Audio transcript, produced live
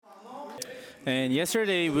And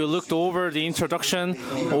yesterday we looked over the introduction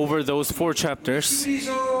over those 4 chapters.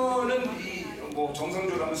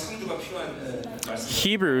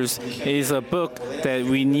 Hebrews is a book that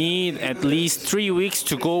we need at least 3 weeks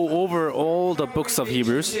to go over all the books of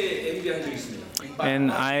Hebrews.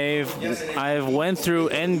 And I've went through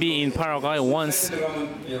NB in Paraguay once,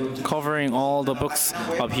 covering all the books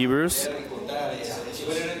of Hebrews.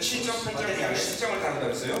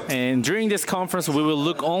 And during this conference, we will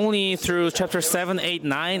look only through chapter 7, 8,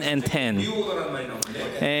 9, and 10.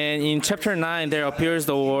 And in chapter 9, there appears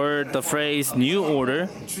the phrase new order.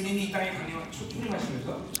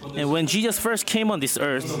 And when Jesus first came on this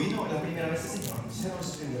earth,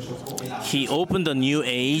 he opened a new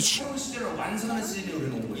age.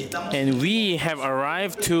 And we have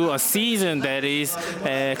arrived to a season that is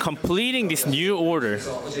completing this new order.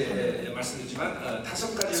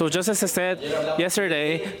 So just as I said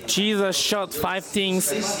yesterday, Jesus shut 5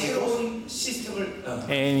 things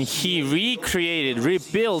and he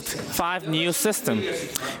rebuilt 5 new systems.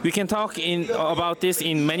 We can talk about this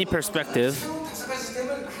in many perspectives.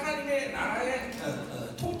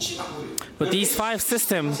 But these 5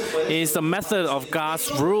 systems is the method of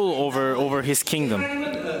God's rule over His kingdom.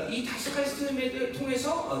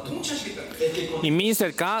 It means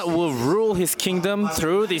that God will rule His kingdom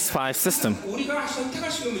through these 5 systems.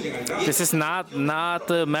 This is not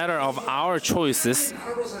a matter of our choices,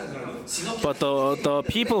 but the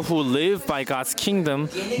people who live by God's kingdom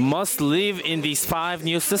must live in these 5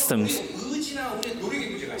 new systems.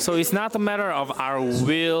 So it's not a matter of our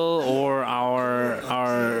will or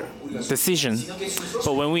our decision,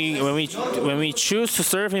 but when we choose to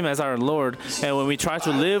serve Him as our Lord, and when we try to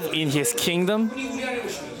live in His kingdom,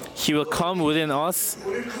 He will come within us,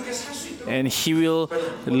 and He will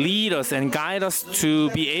lead us and guide us to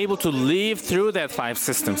be able to live through that 5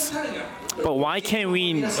 systems. But why can't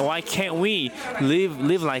we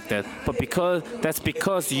live like that? But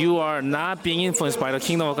because you are not being influenced by the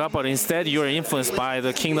kingdom of God, but instead you are influenced by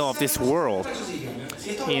the kingdom of this world.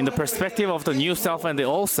 In the perspective of the new self and the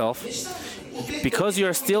old self, because you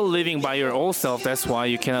are still living by your old self, that's why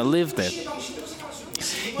you cannot live that.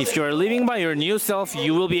 If you are living by your new self,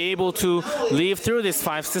 you will be able to live through these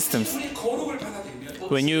 5 systems.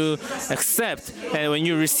 When you accept and when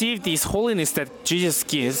you receive this holiness that Jesus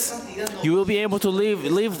gives, you will be able to live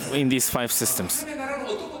in these 5 systems.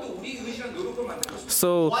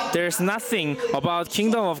 So there's nothing about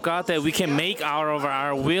kingdom of God that we can make out of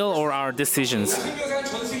our will or our decisions.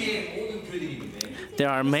 There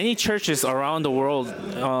are many churches around the world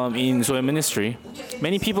in Zoe ministry.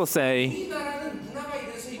 Many people say,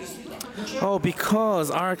 oh, because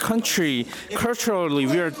our country, culturally,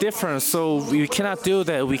 we are different, so we cannot do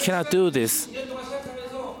that, we cannot do this.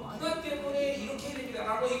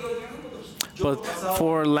 But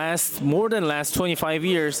for more than 25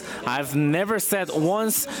 years, I've never said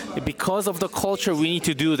once, because of the culture, we need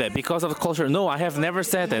to do that. Because of the culture, no, I have never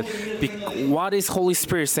said that. What is Holy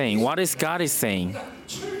Spirit saying? What is God is saying?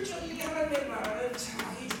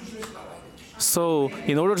 So,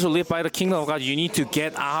 in order to live by the kingdom of God, you need to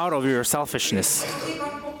get out of your selfishness.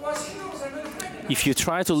 If you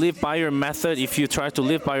try to live by your method, if you try to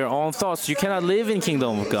live by your own thoughts, you cannot live in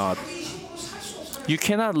kingdom of God. You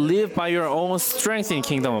cannot live by your own strength in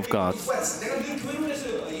kingdom of God.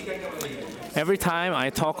 Every time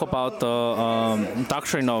I talk about the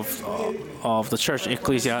doctrine of the church,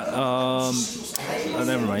 ecclesia,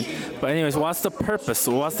 never mind. But anyways, what's the purpose?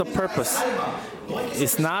 What's the purpose?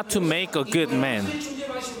 It's not to make a good man.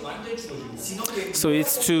 So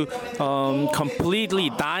it's to completely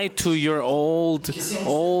die to your old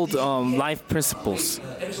life principles.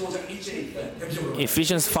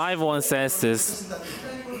 Ephesians 5:1 says this: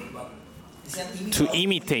 to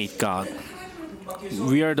imitate God.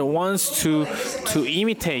 We are the ones to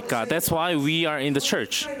imitate God. That's why we are in the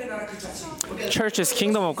church. Church is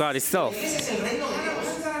kingdom of God itself.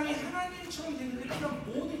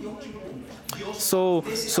 So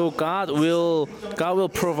God will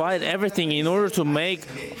provide everything in order to make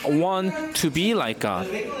one to be like God.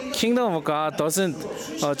 Kingdom of God doesn't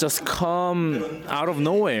just come out of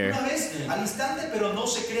nowhere.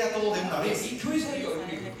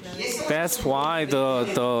 That's why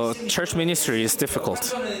the church ministry is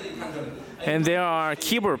difficult. And there are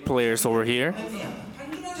keyboard players over here.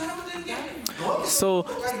 So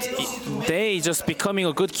they just becoming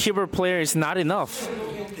a good keyboard player is not enough.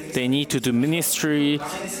 They need to do ministry.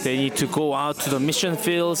 They need to go out to the mission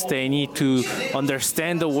fields. They need to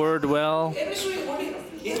understand the word well.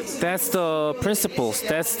 That's the principles.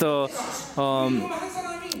 That's the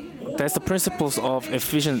principles of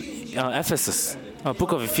Ephesus,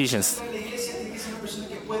 book of Ephesians.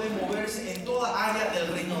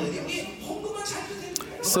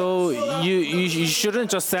 So you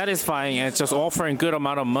shouldn't just satisfying and just offering good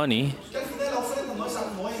amount of money.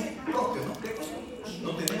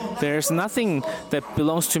 There's nothing that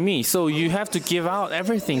belongs to me. So you have to give out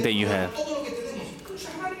everything that you have.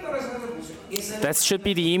 That should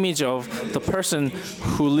be the image of the person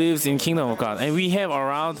who lives in Kingdom of God. And we have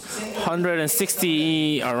around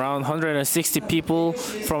 160 people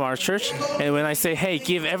from our church. And when I say, hey,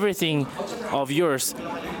 give everything of yours,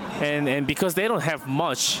 and because they don't have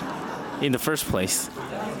much in the first place,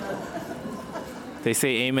 they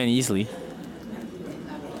say amen easily.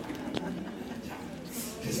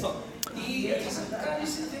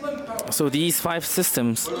 So these 5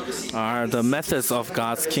 systems are the methods of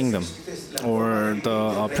God's kingdom, or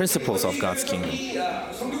the principles of God's kingdom.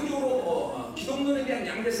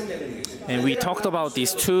 And we talked about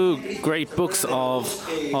these 2 great books of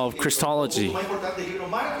Christology.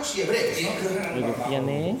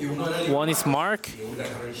 One is Mark,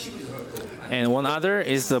 and one other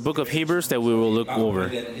is the book of Hebrews that we will look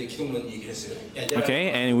over.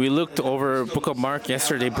 Okay, and we looked over book of Mark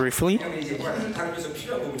yesterday briefly.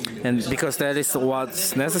 And because that is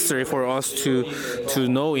what's necessary for us to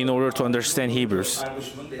know in order to understand Hebrews.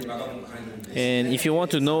 And if you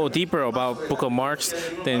want to know deeper about book of Mark,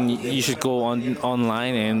 then you should go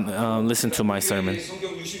online and listen to my sermon.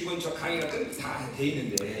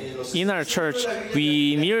 In our church,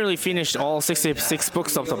 we nearly finished all 66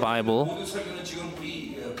 books of the Bible.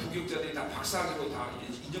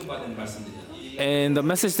 And the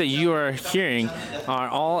message that you are hearing are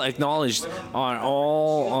all acknowledged, are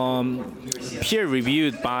all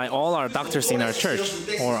peer-reviewed by all our doctors in our church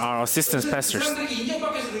or our assistant pastors.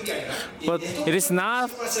 But it is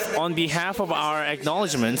not on behalf of our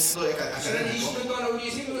acknowledgments.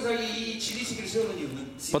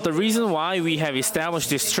 But the reason why we have established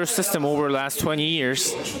this church system over the last 20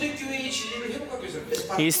 years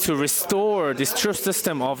is to restore this truth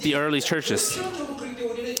system of the early churches.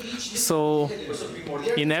 So,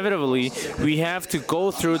 inevitably, we have to go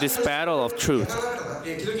through this battle of truth.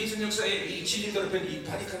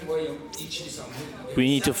 We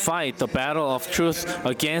need to fight the battle of truth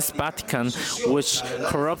against Vatican, which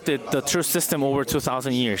corrupted the truth system over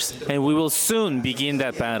 2,000 years. And we will soon begin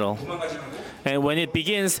that battle. And when it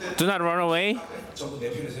begins, do not run away.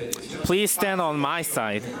 Please stand on my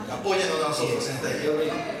side.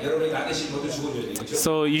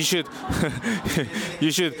 So you should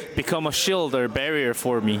you should become a shield or barrier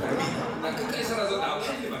for me.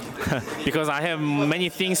 Because I have many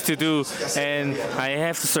things to do and I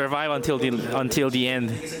have to survive until the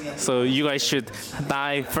end. So you guys should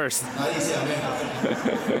die first.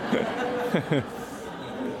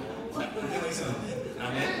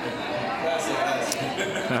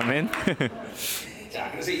 Amen.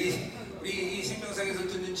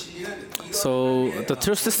 So the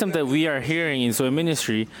truth system that we are hearing in Zoe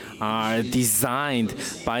Ministry are designed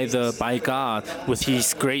by God with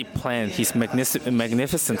His great plan, His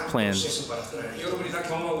magnificent plan.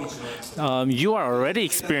 You are already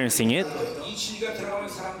experiencing it.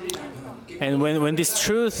 And when this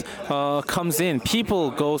truth comes in,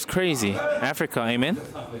 people goes crazy. Africa, amen.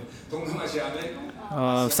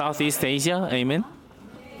 Southeast Asia, amen.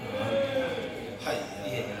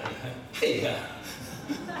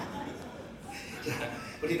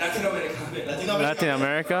 Latin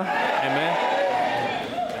America, amen.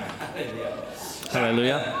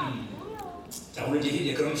 Hallelujah.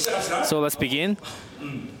 So let's begin.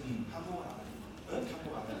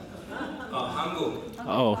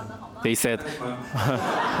 Oh, they said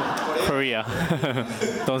Korea.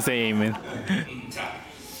 Don't say amen.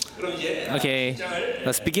 Okay,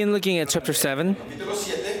 let's begin looking at chapter 7.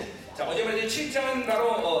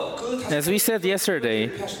 As we said yesterday,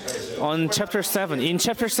 in chapter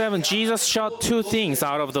 7, Jesus shot 2 things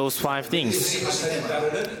out of those 5 things.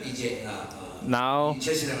 Now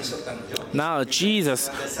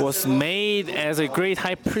Jesus was made as a great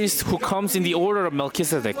high priest who comes in the order of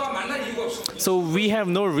Melchizedek. So we have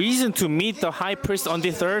no reason to meet the high priest on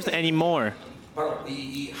this earth anymore.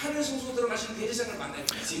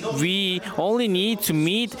 We only need to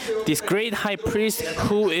meet this great high priest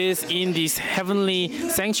who is in this heavenly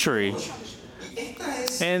sanctuary.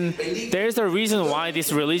 And there's a reason why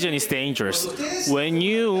this religion is dangerous. When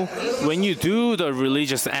you do the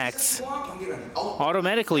religious acts,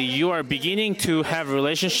 automatically you are beginning to have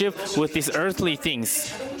relationship with these earthly things.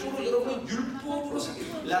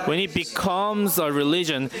 When it becomes a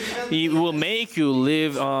religion, it will make you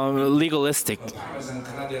live legalistic.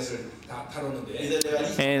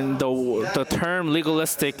 And the term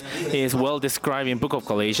legalistic is well described in Book of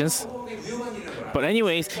Galatians. But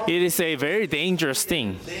anyways, it is a very dangerous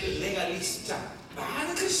thing.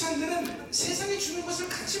 많은 크리스천들은 세상에 주는 것을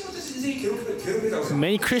갖지 못해서 인생이 괴롭히다고 생각해요.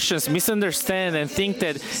 Many Christians misunderstand and think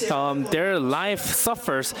that their life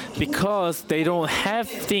suffers because they don't have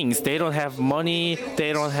things. They don't have money.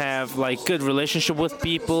 They don't have like good relationship with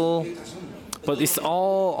people. But it's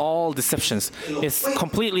all deceptions. It's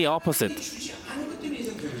completely opposite.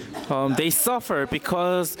 They suffer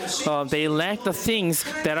because they lack the things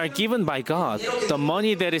that are given by God. The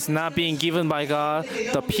money that is not being given by God,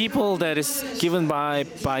 the people that is given by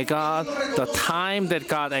God, the time that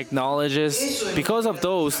God acknowledges. Because of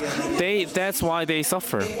those, that's why they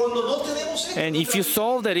suffer. And if you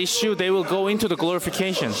solve that issue, they will go into the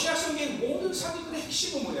glorification.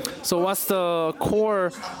 So what's the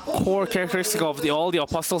core characteristic of all the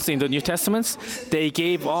apostles in the New Testament? They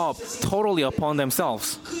gave up totally upon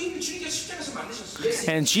themselves.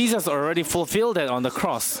 And Jesus already fulfilled that on the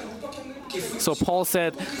cross. So Paul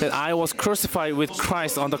said that I was crucified with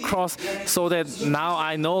Christ on the cross so that now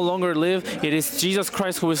I no longer live. It is Jesus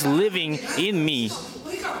Christ who is living in me.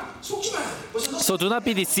 So do not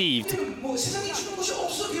be deceived.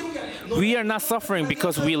 We are not suffering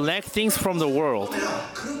because we lack things from the world.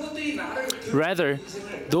 Rather,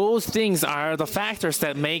 those things are the factors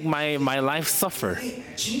that make my life suffer.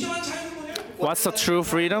 What's the true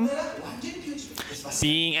freedom?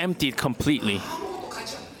 Being emptied completely.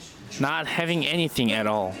 Not having anything at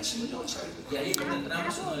all.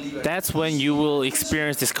 That's when you will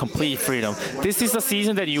experience this complete freedom. This is the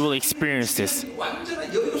season that you will experience this.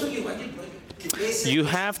 You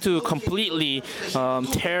have to completely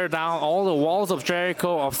tear down all the walls of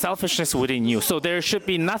Jericho of selfishness within you. So there should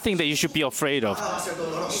be nothing that you should be afraid of.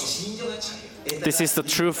 This is the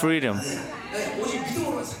true freedom.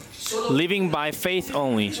 Living by faith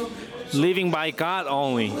only. Living by God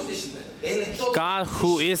only. God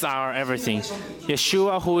who is our everything.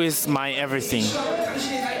 Yeshua who is my everything.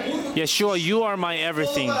 Yeshua, you are my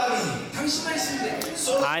everything.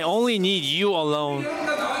 I only need you alone.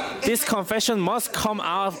 This confession must come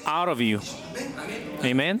out of you.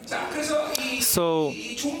 Amen? So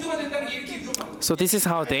this is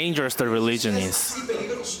how dangerous the religion is.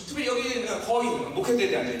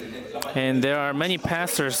 And there are many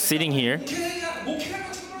pastors sitting here.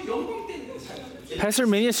 Pastor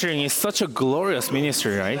ministering is such a glorious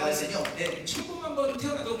ministry, right?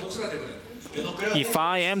 If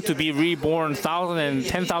I am to be reborn 1,000 and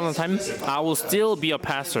 10,000 times, I will still be a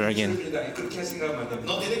pastor again.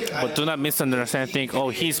 But do not misunderstand, think, oh,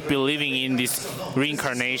 he's believing in this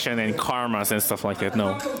reincarnation and karmas and stuff like that.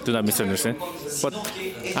 No, do not misunderstand. But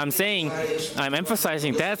I'm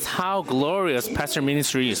emphasizing that's how glorious pastor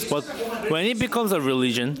ministry is. But when it becomes a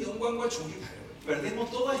religion,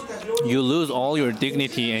 you lose all your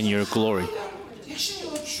dignity and your glory.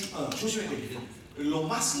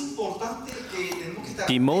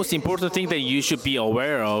 The most important thing that you should be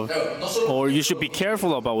aware of, or you should be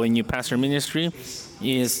careful about when you pastor ministry,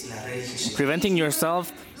 is preventing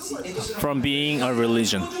yourself from being a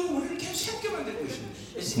religion.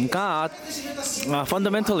 God,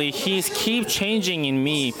 fundamentally, He's keep changing in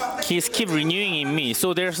me. He's keep renewing in me.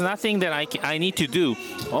 So there's nothing that I need to do.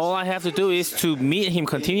 All I have to do is to meet Him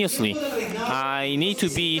continuously. I need to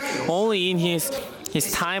be only in His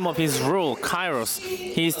time of His rule, Kairos.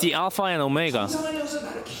 He's the Alpha and Omega.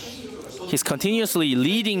 He's continuously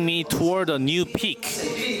leading me toward a new peak.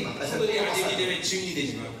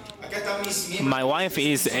 My wife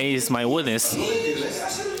is my witness.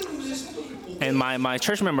 And my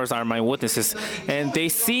church members are my witnesses. And they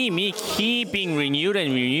see me keep being renewed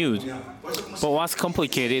and renewed. But what's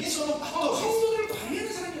complicated?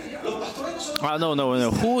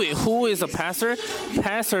 No. Who is a pastor?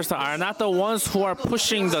 Pastors are not the ones who are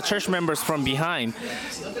pushing the church members from behind.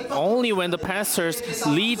 Only when the pastors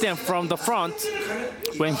lead them from the front,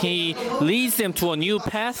 when he leads them to a new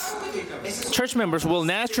path, church members will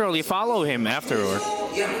naturally follow him afterward.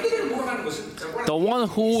 The one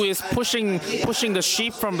who is pushing the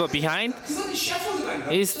sheep from the behind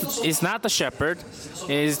is not the shepherd,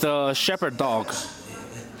 is the shepherd dog.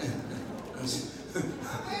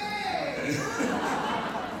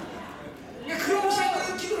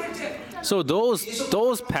 So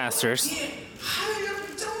those pastors,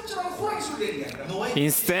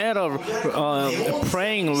 instead of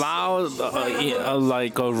praying loud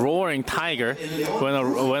like a roaring tiger,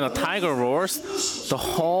 when a tiger roars, the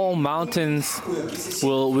whole mountains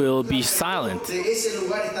will be silent.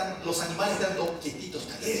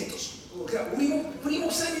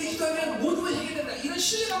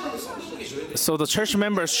 So the church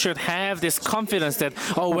members should have this confidence that,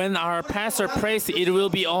 when our pastor prays, it will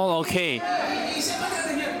be all okay.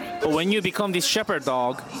 But when you become this shepherd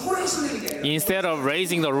dog, instead of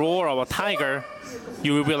raising the roar of a tiger,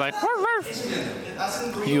 you will be like, "Ruff,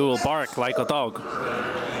 ruff." You will bark like a dog.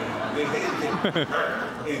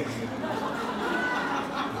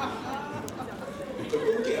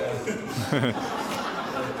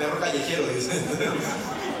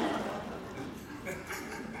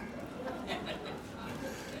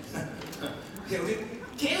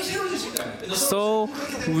 So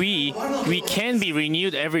we can be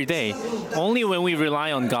renewed every day only when we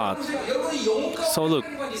rely on God. So look,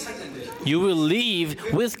 you will live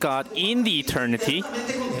with God in the eternity.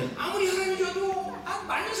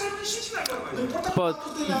 But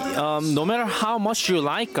no matter how much you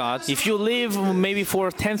like God, if you live maybe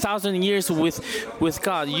for 10,000 years with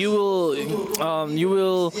God, you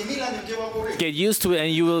will get used to it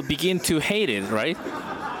and you will begin to hate it, right?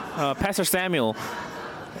 Pastor Samuel,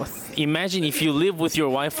 imagine if you live with your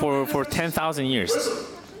wife for 10,000 years.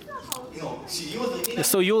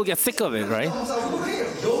 So you will get sick of it, right?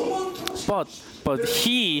 But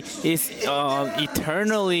he is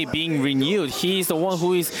eternally being renewed. He is the one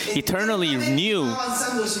who is eternally new.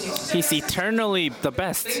 He's eternally the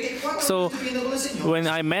best. So when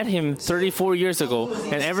I met him 34 years ago,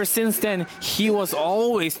 and ever since then, he was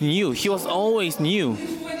always new. He was always new.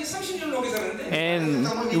 And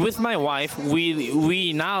with my wife,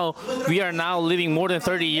 we are now living more than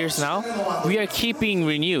 30 years now. We are keeping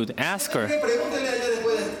renewed. Ask her.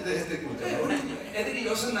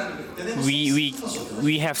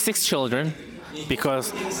 We have 6 children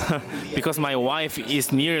because my wife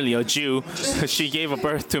is nearly a Jew. She gave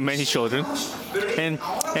birth to many children, and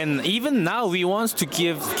even now we want to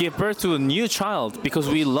give birth to a new child because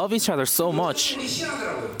we love each other so much.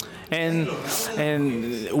 And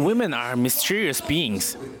women are mysterious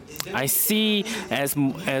beings. I see as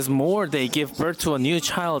more they give birth to a new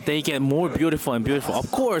child, they get more beautiful and beautiful.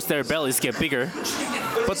 Of course, their bellies get bigger,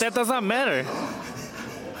 but that does not matter.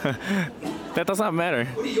 That does not matter.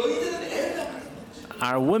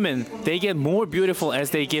 Our women, they get more beautiful as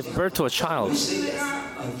they give birth to a child.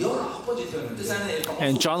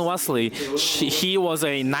 And John Wesley, he was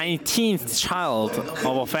a 19th child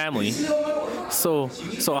of a family. So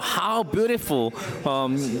how beautiful!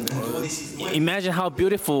 Imagine how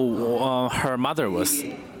beautiful her mother was.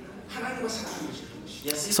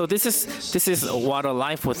 So this is what a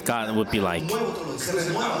life with God would be like.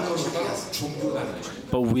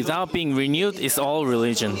 But without being renewed, it's all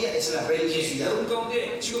religion.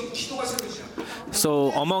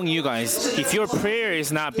 So among you guys, if your prayer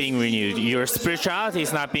is not being renewed, your spirituality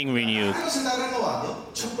is not being renewed.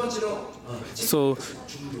 So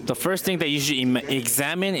the first thing that you should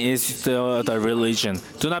examine is the religion.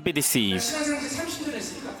 Do not be deceived.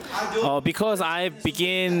 Because I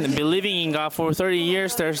began believing in God for 30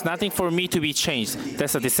 years, there's nothing for me to be changed.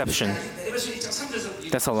 That's a deception.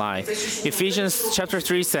 That's a lie. Ephesians chapter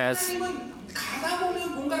 3 says,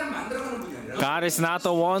 God is not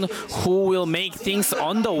the one who will make things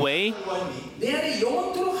on the way,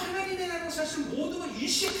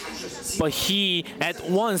 but He at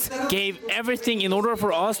once gave everything in order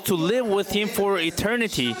for us to live with Him for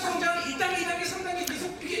eternity.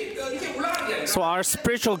 So our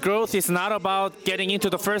spiritual growth is not about getting into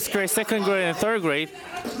the first grade, second grade, and third grade,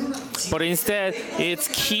 but instead it's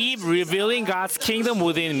keep revealing God's kingdom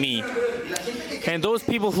within me. And those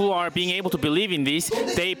people who are being able to believe in this,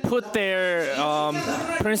 they put their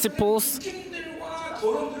principles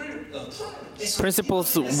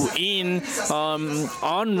in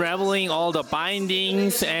unraveling all the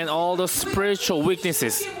bindings and all the spiritual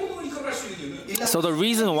weaknesses. So the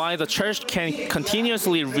reason why the church can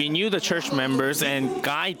continuously renew the church members and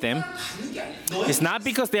guide them is not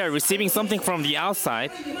because they are receiving something from the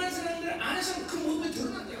outside,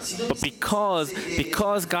 but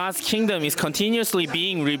because God's kingdom is continuously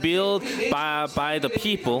being revealed by the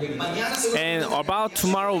people. And about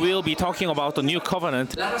tomorrow we'll be talking about the new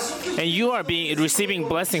covenant, and you are receiving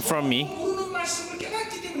blessing from me.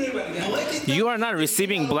 You are not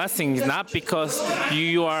receiving blessings not because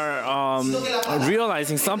you are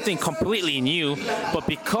realizing something completely new, but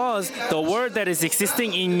because the word that is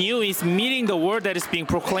existing in you is meeting the word that is being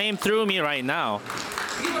proclaimed through me right now.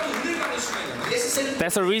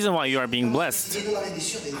 That's the reason why you are being blessed.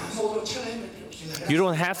 You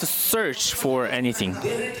don't have to search for anything.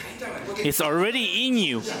 It's already in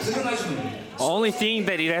you. The only thing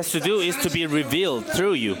that it has to do is to be revealed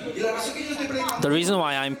through you. The reason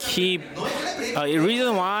why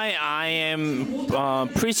I am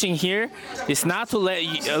preaching here is not to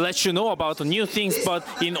let you know about the new things, but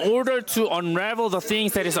in order to unravel the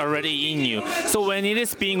things that is already in you. So when it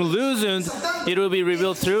is being loosened, it will be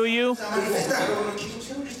revealed through you.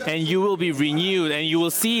 and you will be renewed, and you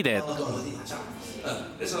will see that.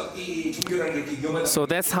 그래서 이 종교라는 게 위험하다. So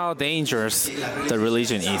that's how dangerous the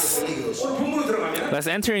religion is. 오늘 본문으로 들어가면 Let's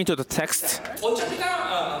enter into the text. 어차피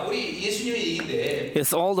다 우리 예수님의 얘기인데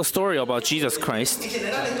It's all the story about Jesus Christ. 여기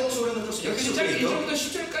 10장 1절부터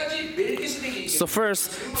 10절까지 멜기세덱의 얘기. So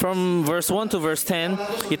first, from verse 1 to verse 10,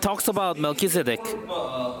 it talks about Melchizedek.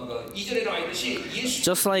 2절에 나와 있듯이 예수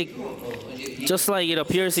Just like it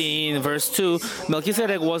appears in verse 2,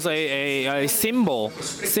 Melchizedek was a symbol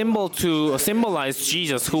to symbolize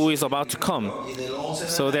Jesus who is about to come.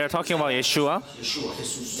 So they're talking about Yeshua.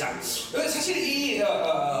 자, 사실 이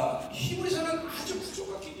히브리서는 아주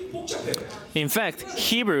구조가 굉장히 복잡해요. In fact,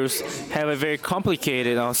 Hebrews have a very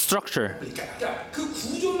complicated structure. 그러니까 그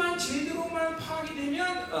구조만 제대로만 파악이 되면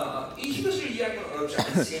이 히브리서를 이해하는 건 어렵지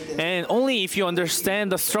않습니다. And only if you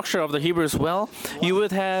understand the structure of the Hebrews well, you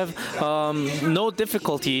would have no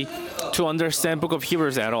difficulty to understand Book of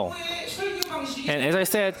Hebrews at all. And as I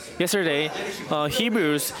said yesterday,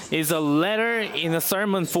 Hebrews is a letter in a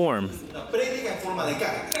sermon form.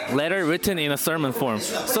 Letter written in a sermon form.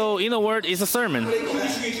 So in a word, it's a sermon.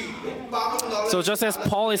 So just as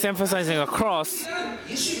Paul is emphasizing a cross,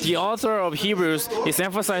 the author of Hebrews is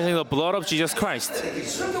emphasizing the blood of Jesus Christ.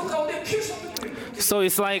 So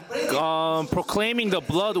it's like proclaiming the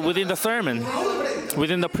blood within the sermon,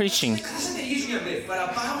 within the preaching.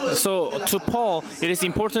 So to Paul, it is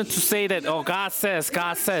important to say that, oh, God says.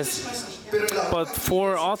 But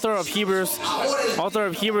for author of Hebrews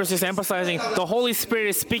is emphasizing the Holy Spirit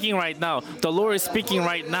is speaking right now. The Lord is speaking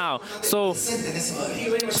right now. So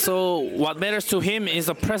what matters to him is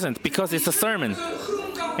the present because it's a sermon.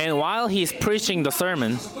 And while he's preaching the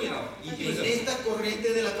sermon,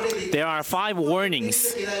 there are 5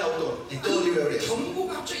 warnings.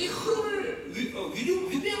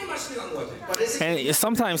 And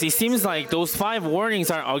sometimes it seems like those 5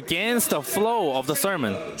 warnings are against the flow of the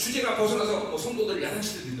sermon.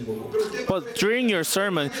 But during your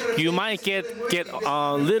sermon, you might get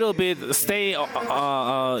a little bit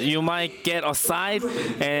you might get aside,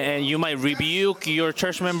 and you might rebuke your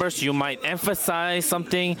church members. You might emphasize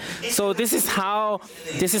something. So this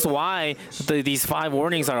is why these 5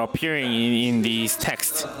 warnings are appearing in these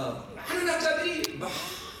texts.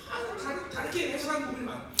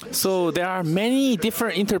 So there are many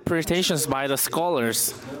different interpretations by the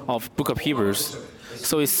scholars of Book of Hebrews.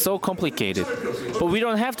 So it's so complicated. But we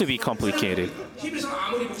don't have to be complicated.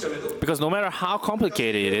 Because no matter how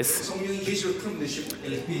complicated it is,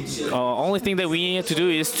 only thing that we need to do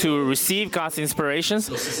is to receive God's inspirations.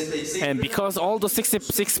 And because all the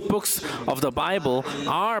 66 books of the Bible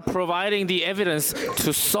are providing the evidence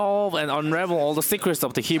to solve and unravel all the secrets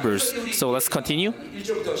of the Hebrews. So let's continue.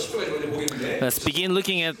 Let's begin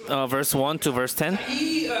looking at verse 1 to verse 10.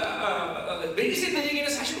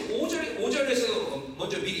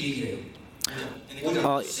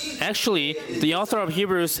 Actually, the author of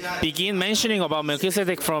Hebrews begin mentioning about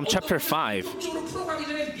Melchizedek from chapter 5.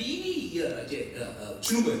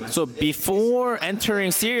 So before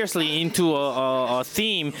entering seriously into a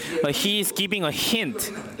theme, he is giving a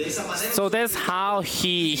hint. So that's how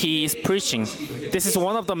he is preaching. This is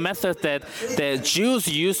one of the methods that the Jews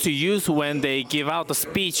used to use when they give out the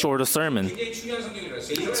speech or the sermon.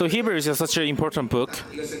 So Hebrews is such an important book.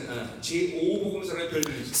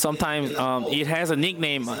 Sometimes it has a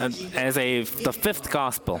nickname as the 5th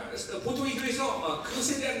gospel.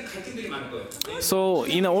 So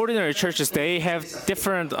in ordinary churches, they have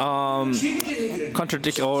different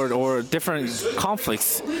contradiction or different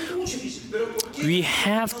conflicts. We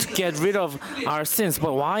have to get rid of our sins,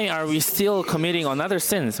 but why are we still committing another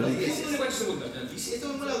sins?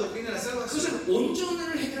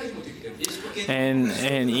 And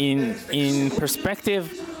in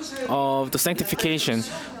perspective of the sanctification,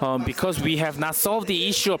 because we have not solved the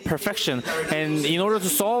issue of perfection, and in order to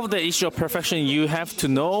solve the issue of perfection, you have to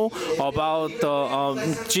know about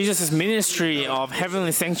Jesus' ministry of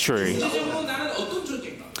heavenly sanctuary.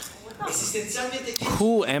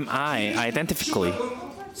 Who am I identically?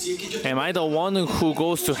 Am I the one who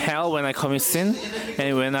goes to hell when I commit sin,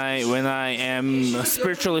 and when I am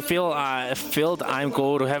spiritually filled, I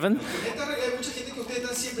go to heaven?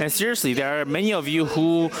 And seriously, there are many of you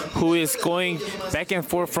who is going back and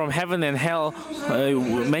forth from heaven and hell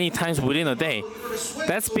many times within a day.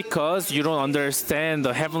 That's because you don't understand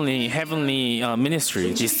the heavenly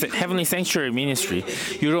ministry, this heavenly sanctuary ministry.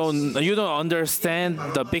 You don't understand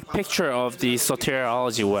the big picture of the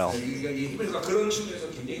soteriology well.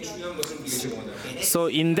 So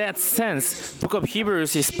in that sense, Book of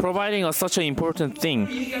Hebrews is providing us such an important thing.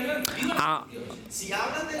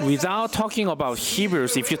 Without talking about Hebrews,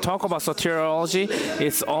 Hebrews, if you talk about soteriology,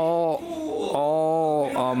 it's all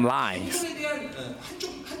lies. 성경에 대한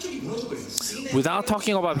한쪽이 무너져버렸어요. Without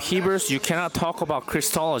talking about Hebrews, you cannot talk about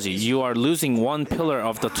Christology. You are losing one pillar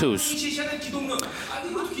of the two. 제시하는 기독론,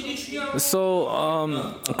 이것도 굉장히 중요하고. So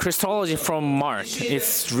Christology from Mark,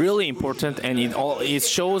 it's really important, and it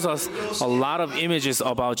shows us a lot of images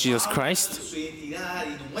about Jesus Christ. su identidad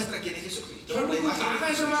y nos muestra quién es Jesucristo. 결국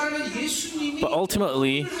나가서 말하는 예수님이 But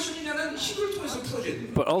ultimately, 뭘 하셨느냐는 히브리를 통해서 풀어줘야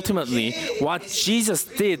돼요. But ultimately, what Jesus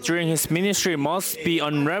did during his ministry must be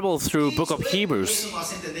unraveled through book of Hebrews. Eso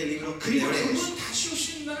nos hace entender el libro de 그리고 Hebreos. 그건 다시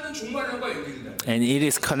오신다는 종말과 연결된다. And it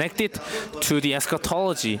is connected to the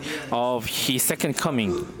eschatology of his second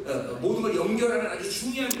coming. 모든 걸 연결하는 아주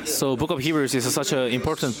중요한. So book of Hebrews is such an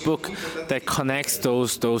important book that connects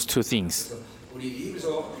those two things. 우리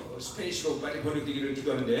히브리서 스페니시로 빨리 번역되기를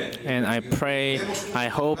기도하는데. And I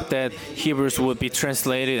hope that Hebrews would be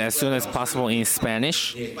translated as soon as possible in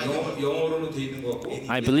Spanish. 영어로는 돼 있는 거 같고.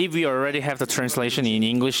 I believe we already have the translation in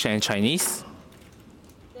English and Chinese.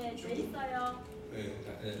 네, 있어요.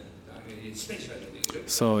 스페니시가 되죠.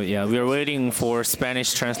 So yeah, we are waiting for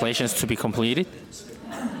Spanish translations to be completed.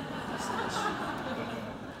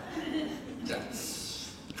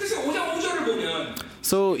 그래서 5장 5절을 보면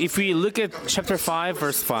So if we look at chapter 5,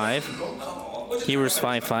 verse 5, Hebrews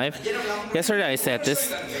 5:5. Yesterday I said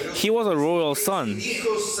this. He was a royal son.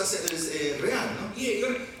 Hijos real, ¿no? 예,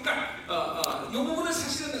 이건 그러니까 이 부분은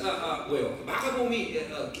사실은 뭐예요? 마가복음이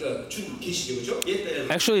준 계시죠,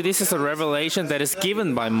 그렇죠? Actually, this is a revelation that is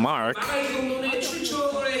given by Mark, 마가의 기독론의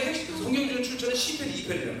출처의 성경적인 출처는 시편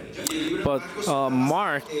 2편이라는 거죠. but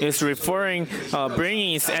Mark is referring,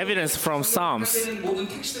 bringing its evidence from Psalms. 모든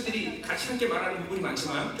텍스트들이 같이 함께 말하는 부분이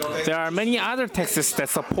많지만 There are many other texts that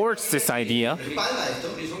supports this idea, Respalda esto.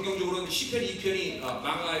 우리 성경적으로는 시편 2편이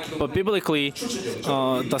마가의 기독론 but biblically,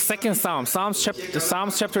 the second Psalm, Psalms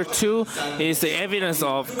chapter 2, is the evidence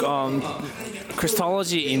of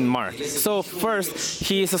Christology in Mark. So first,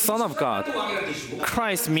 he is the Son of God.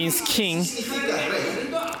 Christ means king.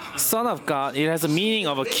 Son of God, it has a meaning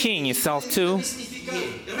of a king itself too.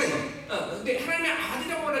 근데 하나님의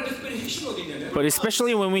아들이라고 할 때 특별히 핵심은 어디 있냐면 But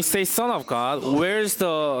especially when we say Son of God, where's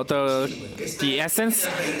the essence?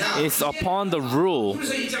 It's upon the rule.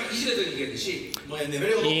 그래서 2장 2절에도 얘기했듯이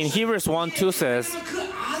In Hebrews 1:2 says, 그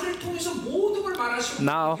아들 통해서 모든 걸 말하시고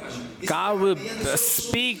now God will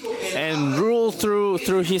speak and rule through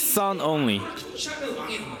his Son only. 통치하는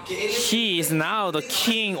왕이에요. He is now the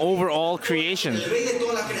king over all creation. Rey de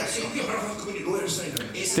toda la creación. 이게 바로 그분이 로열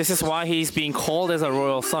선이라는 거예요. This is why he is being called as a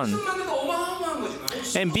royal son. 그것만으로도 어마어마한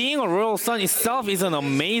거지만 And being a royal son itself is an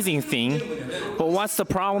amazing thing. But what's the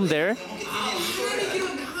problem there?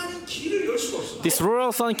 하나님께로 나가는 길을 열 수가 없어. This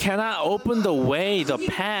royal son cannot open the way, the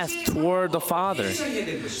path toward the Father. 해야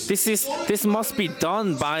되는 것이. This must be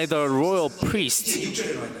done by the royal priest.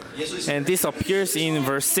 6절에 나와 있다. And this appears in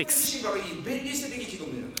verse 6. 바로 이 멜기세덱의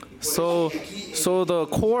기독론이라는 거예요. So the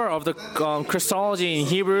core of the Christology in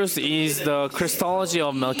Hebrews is the Christology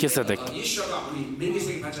of Melchizedek. 예수가 우리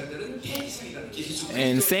멜기세덱 반차들은 폐기상이라는 게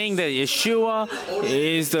And saying that Yeshua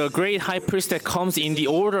is the great high priest that comes in the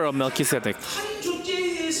order of Melchizedek. 한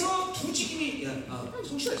존재에서 두 직임이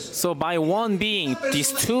성취됐어요. So by one being,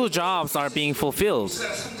 these two jobs are being fulfilled.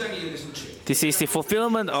 3장이 이르는 성취. This is the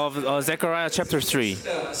fulfillment of Zechariah chapter 3.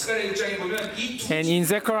 스가랴 1장에 보면 이두 And in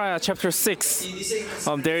Zechariah chapter 6,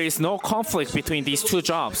 there is no conflict between these two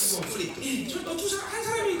jobs. 한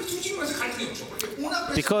사람이 그 두 직임에서 갈등이 없죠.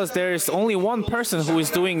 Because there is only one person who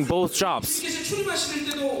is doing both jobs. 그래서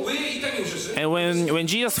출입하실 때도 왜 이 땅에 오셨어요? And when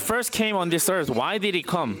Jesus first came on this earth, why did he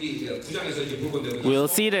come? 우리 9장에서 이제 볼 건데 We'll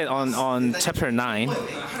see that on chapter 9.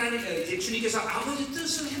 하나님 주님께서 아버지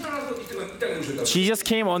뜻을 행하라고 이 땅에 오셨다. Jesus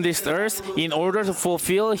came on this earth in order to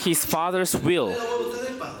fulfill his Father's will.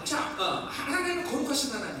 자, 하나님은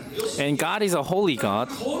거룩하신 하나님. And God is a holy God.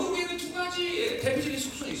 거룩에는 두 가지 대표적인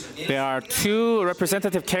속성이 있어요. There are two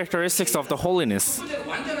representative characteristics of the holiness. 첫째는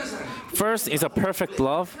완전한 사랑. First is a perfect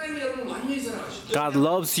love. 하나님이 여러분을 완전히 사랑하시죠. God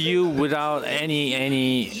loves you without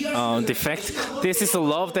any defect. This is a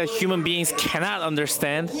love that human beings cannot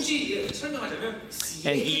understand. 굳이 설명하자면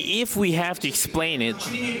And if we have to explain it,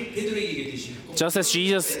 주님이 베드로에게 얘기했듯이 just as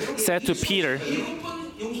Jesus said to Peter,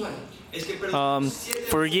 7번 용서하라.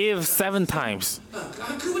 forgive 7 times.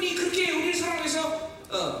 그분이 그렇게 우리를 사랑해서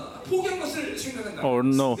포기한 것을 생각한다. Or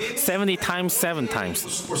no, 70 times, 7 times.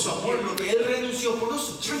 Él renunció por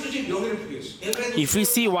nosotros. 창조주의 명예를 포기했어. If we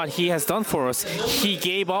see what he has done for us, he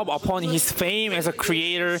gave up upon his fame as a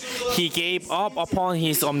creator, he gave up upon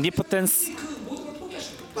his omnipotence. 그 모든 걸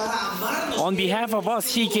포기하신 거예요. Para amarnos. On behalf of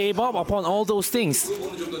us, he gave up upon all those things.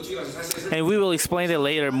 어느 정도 뒤에 가서 사실 And we will explain it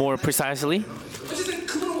later more precisely. 어쨌든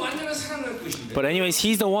But anyways,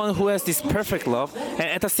 he's the one who has this perfect love, and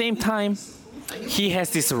at the same time, he has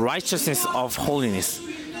this righteousness of holiness.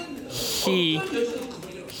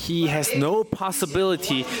 He has no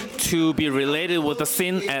possibility to be related with the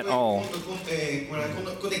sin at all.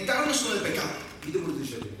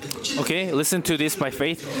 Okay, listen to this by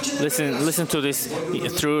faith. Listen to this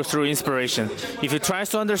through inspiration. If you try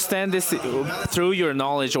to understand this through your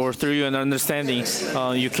knowledge or through your understanding,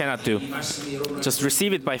 you cannot do. Just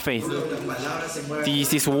receive it by faith.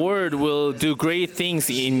 This word will do great things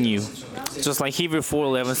in you. Just like Hebrews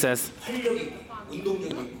 4:11 says,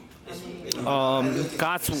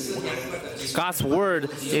 God's word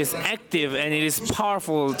is active and it is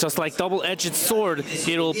powerful, just like double-edged sword.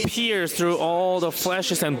 It will pierce through all the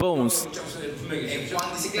fleshes and bones.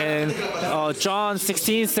 And John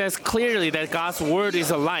 16 says clearly that God's word is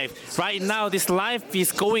alive. Right now, this life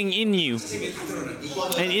is going in you,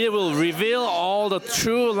 and it will reveal all the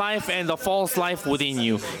true life and the false life within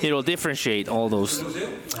you. It will differentiate all those.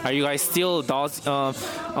 Are you guys still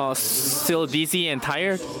dizzy and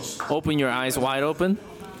tired? Open your eyes wide open.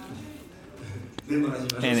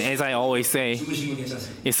 And as I always say,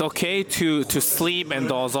 it's okay to sleep and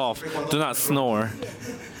doze off. Do not snore.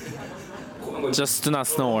 Just do not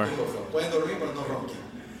snore.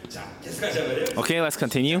 Okay, let's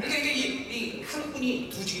continue.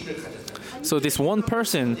 So this one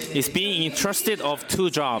person is being entrusted of two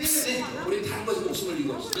jobs.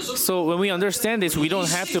 So when we understand this, we don't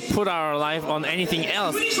have to put our life on anything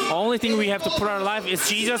else. The only thing we have to put our life is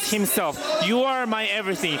Jesus himself. You are my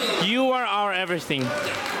everything. You are our everything.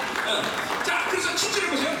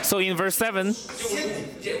 So in verse 7,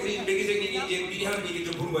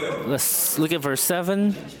 let's look at verse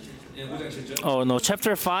 7. Oh no,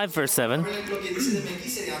 chapter 5, verse 7.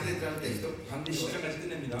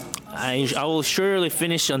 I will surely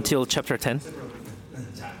finish until chapter 10.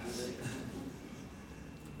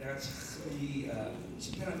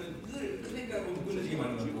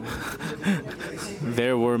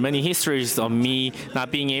 There were many histories of me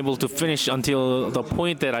not being able to finish until the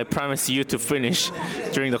point that I promised you to finish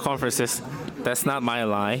during the conferences. That's not my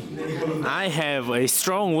lie. I have a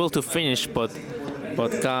strong will to finish, but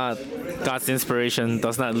God's inspiration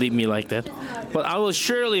does not lead me like that. But I will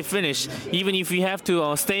surely finish, even if you have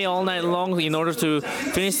to stay all night long in order to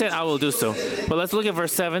finish that. I will do so. But let's look at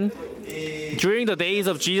verse 7. During the days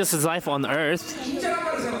of Jesus' life on earth,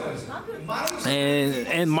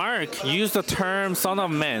 and Mark used the term Son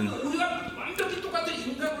of Man.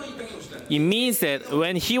 It means that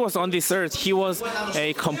when he was on this earth, he was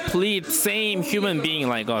a complete same human being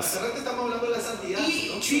like us.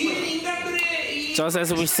 Just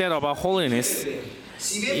as we said about holiness,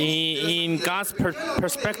 in God's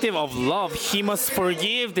perspective of love, he must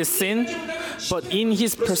forgive the sin, but in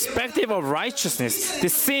his perspective of righteousness, the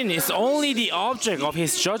sin is only the object of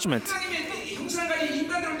his judgment.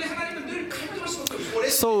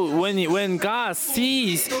 So when God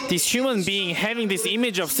sees this human being having this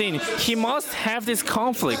image of sin, he must have this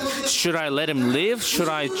conflict. Should I let him live? Should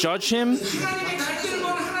I judge him?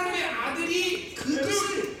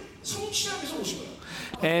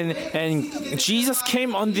 And Jesus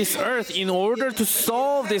came on this earth in order to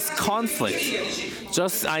solve this conflict.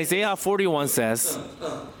 Just Isaiah 41 says,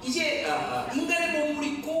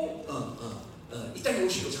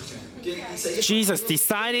 Jesus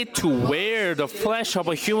decided to wear the flesh of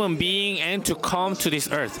a human being and to come to this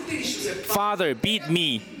earth. Father, beat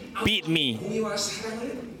me,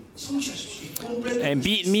 and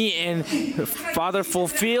beat me, and Father,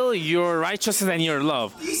 fulfill your righteousness and your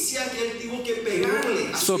love.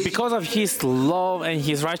 So because of his love and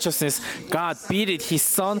his righteousness, God beat his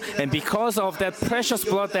son, and because of that precious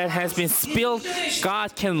blood that has been spilled,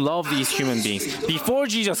 God can love these human beings. Before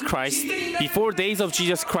Jesus Christ, before days of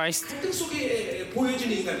Jesus Christ,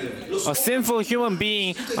 a sinful human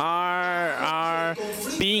being are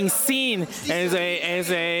being seen as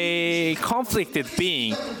a conflicted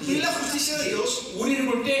being.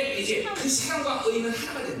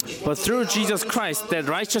 But through Jesus Christ, that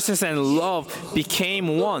righteousness and love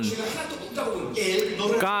became one.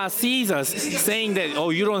 God sees us saying that, oh,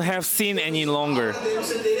 you don't have sin any longer.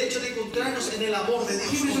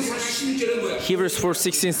 Hebrews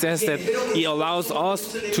 4:16 says that He allows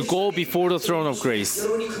us to go before the throne of grace.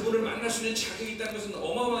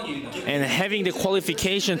 And having the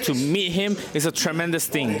qualification to meet Him is a tremendous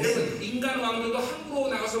thing.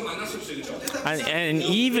 And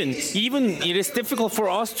even it is difficult for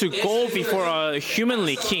us to go before a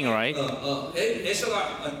humanly king, right?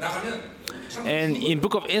 에스더가 나가면 And in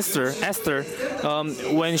book of Esther,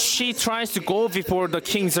 when she tries to go before the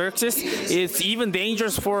king Xerxes, it's even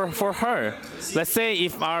dangerous for her. Let's say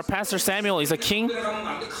if our pastor Samuel is a king,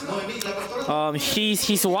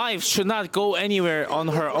 his wife should not go anywhere on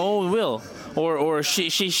her own will, or she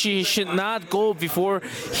should not go before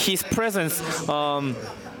his presence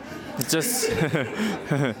just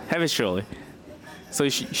habitually. So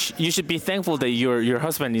you should be thankful that your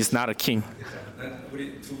husband is not a king.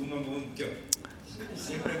 우리 두 분만 보면 웃겨.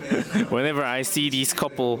 Whenever I see these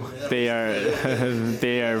couple, they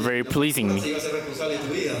are very pleasing me Iba a ser responsable de tu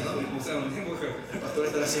vida, ¿no? 목사는 행복해요. El pastor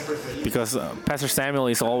estará siempre feliz. because Pastor Samuel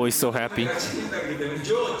is always so happy. 책임다기 때문에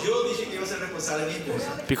Yo dije que iba a ser responsable de mi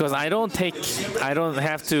esposa. Because I don't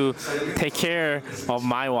have to take care of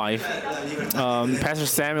my wife. Pastor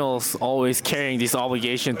Samuel's always carrying this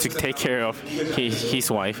obligation to take care of his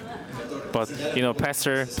wife. But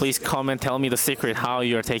Pastor, please come and tell me the secret how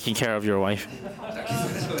you are taking care of your wife.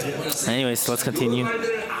 Anyways, let's continue.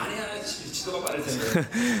 말들을 안 해야 지도가 빠를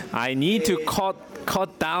텐데. I need to cut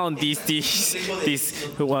down these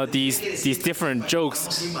different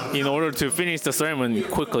jokes in order to finish the sermon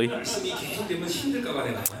quickly. 말씀이 계속 되면 힘들까 봐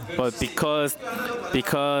내가. But because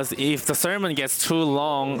if the sermon gets too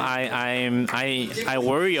long, I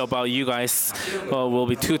worry about you guys will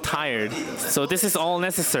be too tired. So this is all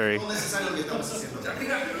necessary. 자,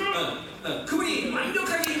 그러니까 그분이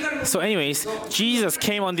완벽하게 인간을 So anyways, Jesus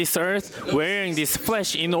came on this earth wearing this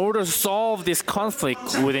flesh in order to solve this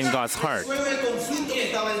conflict within God's heart. Fue el conflicto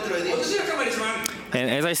que estaba dentro de Dios. 어떻게 말했지만 And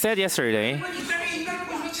as I said yesterday, 이 땅에 인간을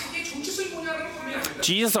보시면 자기의 정체성이 뭐냐라는 걸 분명히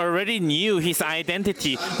Jesus already knew his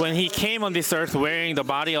identity when he came on this earth wearing the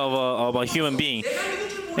body of a human being.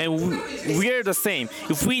 And we're the same.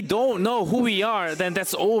 If we don't know who we are, then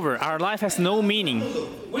that's over. Our life has no meaning.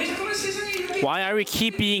 왜 잠깐만 세상에 이렇게 Why are we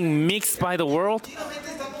keep being mixed by the world?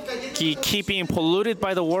 Keep being polluted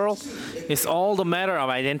by the world? It's all the matter of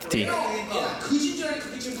identity. 거짓인 줄 알고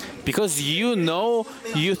그게 지금 Because you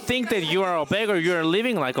think that you are a beggar, you are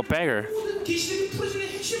living like a beggar. 계시록이 풀어지는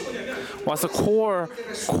핵심은 뭐냐면 What's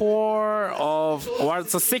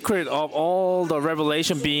the secret of all the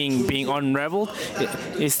revelation being unraveled?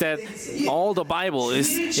 Is that all the Bible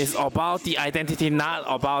is about the identity, not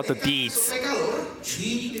about the deeds.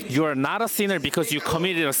 You are not a sinner because you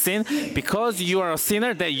committed a sin. Because you are a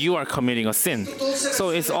sinner, that you are committing a sin. So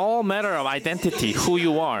it's all matter of identity, who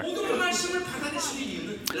you are. 모든 말씀을 받아낼 수 있는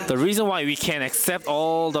이유는 The reason why we can accept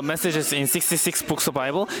all the messages in 66 books of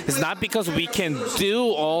Bible is not because we can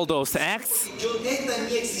do all those acts, Yo esta en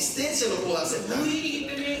mi existencia lo puedo aceptar. 우리이기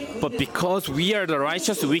때문에 but because we are the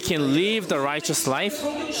righteous, we can live the righteous life.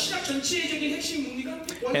 성경 신학 전체적인 핵심이 뭡니까?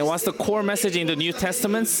 And what's the core message in the New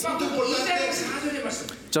Testaments? 2장 4절의 말씀.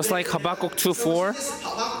 Just like Habakkuk 2:4,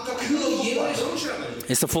 그 예언의 성취란 말이죠.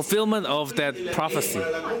 it's the fulfillment of that prophecy.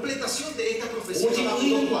 La completación de esta profecía. 오직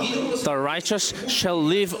의인은 믿음으로 The righteous shall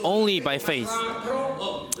live only by faith.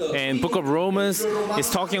 And Book of Romans is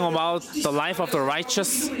talking about the life of the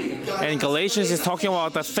righteous, and Galatians is talking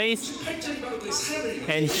about the faith, 8절이 바로 그 삶을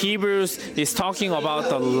and Hebrews is talking about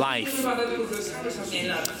the life. 받아들이고 그 삶을 살 수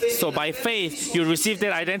있는 So by faith, you receive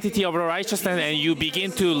that identity of righteousness and you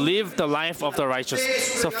begin to live the life of the righteous.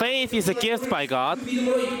 So faith is a gift by God.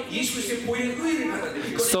 믿음으로 예수 그리스도의 보이는 의를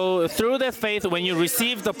받아들이고 So through that faith, when you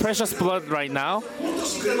receive the precious blood right now,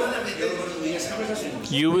 여러분은 의의 삶을 살 수 있는 거죠.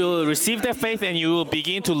 you will receive that faith and you will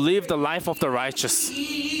begin to live the life of the righteous.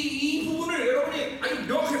 이 부분을 여러분이 아주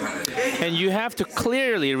명확히 받아야 돼요. And you have to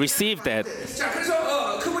clearly receive that. 자,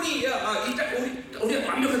 그래서 그분이 우리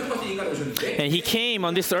완벽한 똑같은 인간을 오셨는데 And he came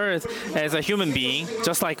on this earth as a human being,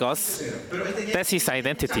 just like us. That's his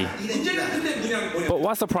identity. 문제는 근데 뭐냐 But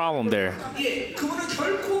what's the problem there? 그분은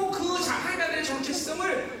결코 그 하나님의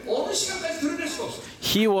정체성을 어느 시간까지 드러낼 수가 없어.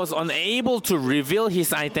 He was unable to reveal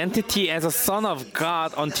his identity as a son of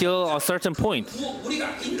God until a certain point.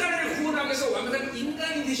 우리가 인간을 구원하기 위해서 완벽한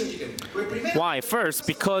인간이 되셨기 때문에. Why? First,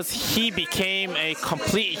 because he became a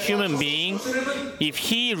complete human being. If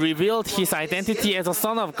he revealed his identity as a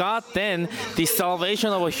son of God, then the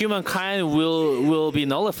salvation of a humankind will be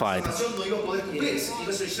nullified. No iba a poder cumplirse.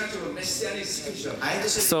 이것을 신학적으로 메시아닉 시크릿이라고. A esto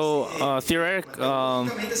se So,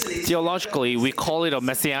 theologically, we call it a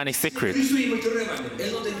messianic secret. 그리스도의 힘을 드러내면 안 돼.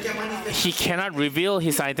 él no tendría manifestar. He cannot reveal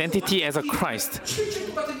his identity as a Christ. 실제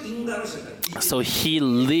똑같은 인간으로 생각. So he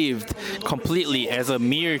lived completely as a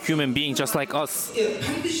mere human being, just like us. 예,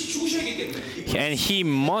 반드시 죽으셔야 하기 때문에 And he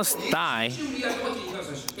must die. 우리가 똑같이 인간을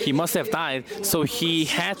He must have died, so he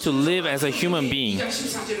had to live as a human being.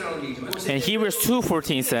 14절에 나오는 얘기지만 And Hebrews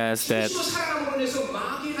 2:14 says that 또 살아남으로 인해서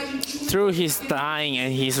마귀가 가진 죽음 through his dying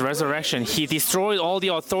and his resurrection, he destroyed all the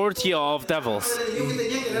authority of devils.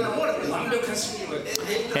 완벽한 승리를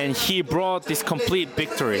And he brought this complete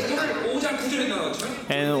victory. 5장 9절에 나왔죠.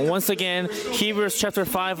 And once again, Hebrews chapter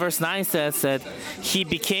 5 verse 9 says that he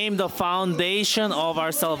became the foundation of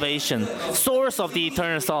our salvation, source of the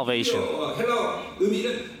eternal salvation. 헬라어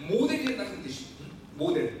의미는 모델이라는 뜻이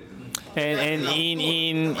모델. And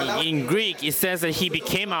in Greek, it says that he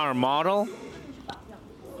became our model.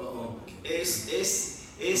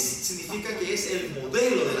 Significa que es el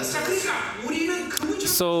modelo de la 자, salvación. 그러니까 우리는 그 문제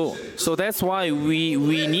So that's why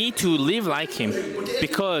we need to live like him,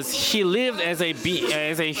 because he lived as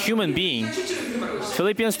a human being.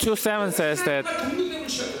 Philippians 2:7 says that 동등됨을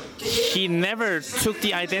취하고 he never took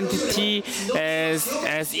the identity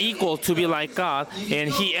as equal to be like God,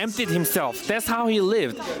 and he emptied himself. That's how he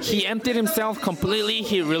lived. He emptied himself completely.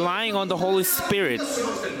 He relying on the Holy Spirit.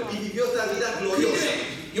 Vivió esta vida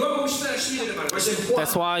gloriosa. 요한복음 14장 12절에 말씀.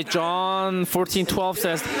 That's why John 14:12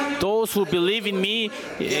 says, "Those who believe in me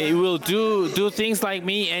will do things like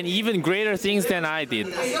me, and even greater things than I did."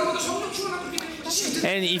 여러분도 성령 충만하고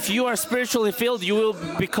And if you are spiritually filled, you will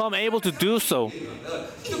become able to do so.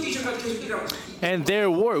 기독교 이전까지 계속 일하고 And there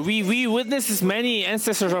were we witnesses many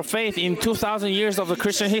ancestors of faith in 2,000 years of the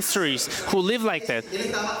Christian histories who lived like that. Él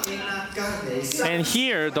estaba en la carne. And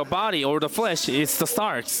here, the body or the flesh is the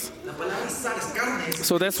sarx. La palabra sal es carne.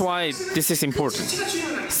 So that's why this is important. 자체가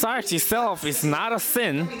죄는 아니에요. Sarx itself is not a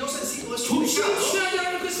sin, No sé si no es 취하지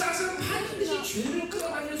않은 그 싹은 반드시 죄를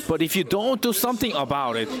끌어다닐 수 but if you don't do something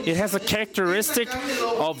about it, it has a characteristic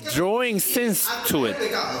of drawing sins to it.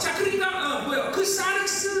 자, 그러니까 뭐야? 그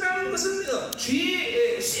사르스라는 것은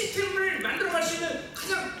죄의 시스템을 만들어갈 수 있는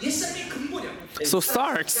가장 옛사람의 근본이야. So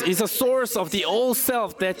sarx is a source of the old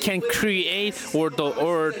self that can create or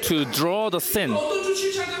to draw the sin. 어떤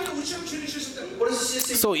조치를 잘하면 우리처럼 죄를 실수했다. Por eso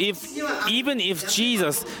si So even if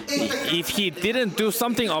Jesus, if he didn't do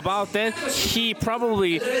something about that, he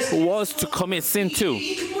probably was to commit sin too.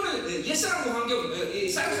 이 근본은 옛사람과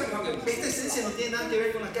관계없는 사르스랑 관계없는 esta esencia no tiene nada que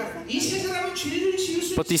ver con la carne. 이 세 사람은 죄를 지을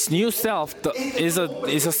수 But this new self is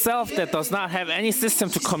a self that does not have any system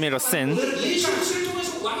to commit a sin. 예수 그리스도를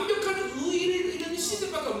통해서 완벽한 의를 이루는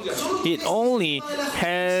시스템밖에 없는 거야. It only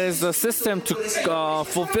has a system to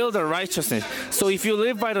fulfill the righteousness. So if you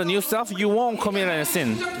live by the new self, you won't commit any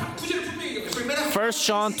sin. 구절을 분명히 얘기해요. 1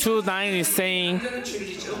 John 2:9 is saying, 인간은 죄를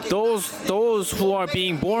짓지 않고 those who are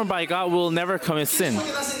being born by God will never commit sin.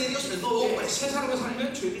 Que nacen de Dios, pero no obran. 새 사람으로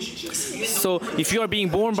살면 죄를 짓지 않습니다. So if you are being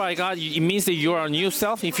born by God, it means that you are a new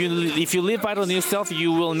self. If you live by the new self,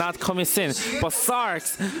 you will not commit sin. But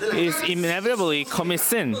sarx is inevitably commit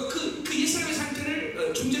sin 그 옛사람의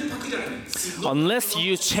상태를 존재를 바꾸지 않아요. unless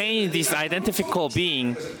you change this identical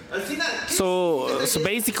being. Al final, So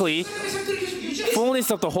basically, 그 상태를 계속 유지해.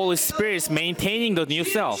 fullness of the Holy Spirit is maintaining the new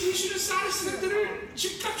self. 주시는 사르스 상태를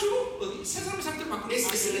즉각적으로 새 사람의 상태를 바꾸는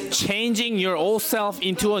거예요. Changing your old self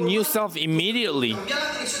into a new self immediately. cambiar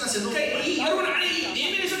la dirección hacia el nuevo. 이 여러분 안에 이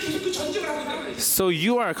내면에서 계속 그 전쟁을 하고 있다는 거예요. So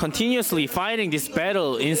you are continuously fighting this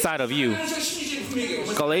battle inside of you. 그래서 12절에 분명히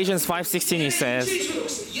얘기해요. Galatians 5:16 it says,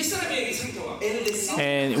 옛사람의 상태와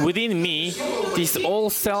and within me, this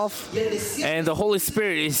old self and the Holy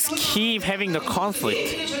Spirit is keep having the conflict.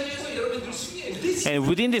 이 전쟁에서 여러분 늘 승리해요. And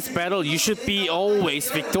within this battle, you should be always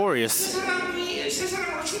victorious. 사람이 새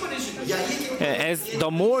사람으로 충만할 수 있는 거예요. As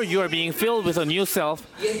the more you are being filled with a new self,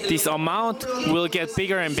 this amount will get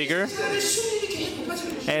bigger and bigger, 승리를 계속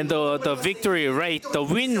높아지는 거예요. and the victory rate, the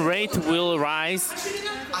win rate will rise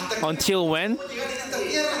until when?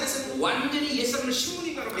 완전히 옛사람을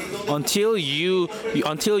심으니까 Until you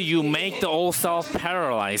make the old self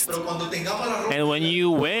paralyzed. Pero cuando tengamos la ropa, And when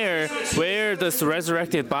you wear this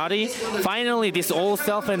resurrected body, finally this old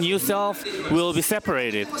self and new self will be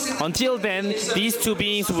separated. Until then, these two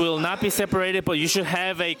beings will not be separated, but you should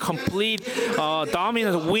have a complete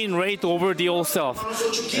dominant win rate over the old self.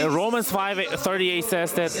 Romans 5:38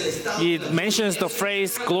 says that it mentions the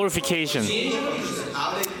phrase glorification.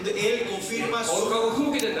 abre donde Él confirma su 거룩하고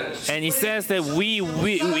흐뭇게 된다는 거예요. And it says that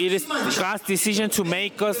it is God's decision to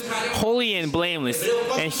make us holy and blameless.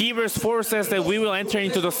 And Hebrews 4 says that we will enter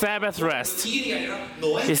into the Sabbath rest. 이게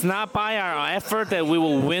아니라 It's not by our effort that we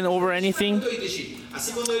will win over anything. 또 있듯이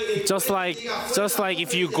Así cuando el Just like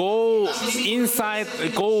if you go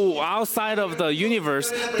outside of the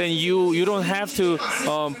universe, then you don't have to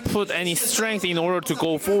put any strength in order to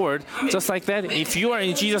go forward. Just like that, if you are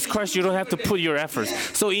in Jesus Christ, you don't have to put your efforts.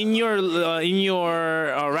 So in your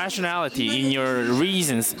rationality, in your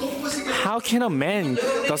reasons, how can a man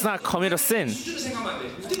does not commit a sin?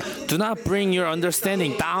 Do not bring your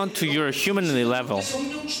understanding down to your humanly level.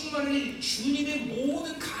 성령 충만을 주님의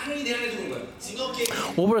모든 가능이 내 안에 들어온 거야.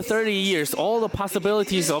 Over 30 years, all the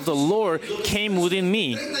possibilities of the Lord came within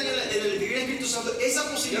me. el Espíritu Santo, esa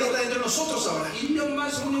posibilidad está dentro de nosotros ahora. 1년만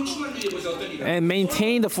성령 충만을 위해서 어떤 일이야? And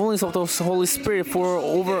maintain the fullness of the Holy Spirit for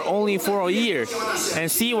only a year and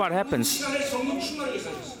see what happens. 시간에 성령 충만을 위해서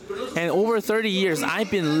하셨어. And over 30 years,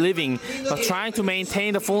 I've been living, trying to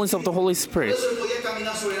maintain the fullness of the Holy Spirit. Podía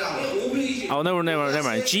caminar sobre el agua. Oh, never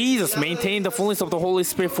mind. Jesus maintained the fullness of the Holy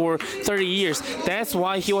Spirit for 30 years. That's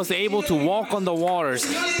why he was able to walk on the waters,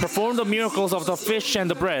 perform the miracles of the fish and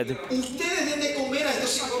the bread. Ustedes deben de comer a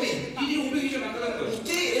estos 5,000. 일이 500이죠 만들어낸 거야.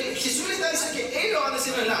 Jesús le está diciendo que Él lo va a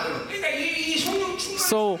decir milagro. 그러니까 이 성령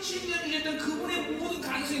충만을 10년을 했던 그분의 모든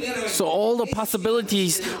가능성이 내 안에 So all the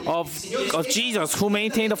possibilities of Jesus, who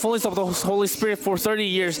maintained the fullness of the Holy Spirit for 30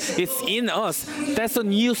 years, it's in us. That's a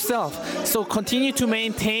new self. So continue to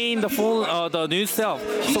maintain the new self.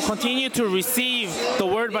 So continue to receive the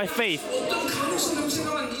word by faith. 어떤 가능성 갖고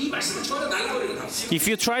생각하면 이 말씀을 전혀 날라버리겠다. If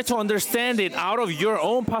you try to understand it out of your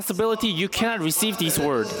own possibility, you cannot receive this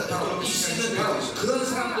word. 그런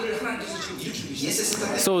사람들을 하나님께서 지금 일으키고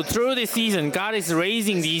있어요. So through this season, God is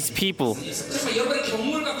raising these people. 정말 여러분의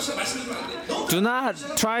경험을 갖고서 말씀해주면 안 돼. Do not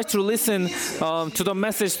try to listen to the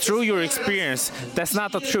message through your experience. That's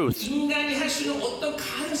not the truth. 인간이 할 수 있는 어떤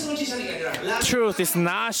가능성을 제시하는 게 아니라 Truth is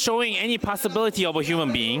not showing any possibility of a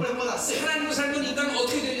human being, 하나님과 살면 인간은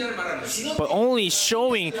어떻게 되느냐를 말하는 거예요. but only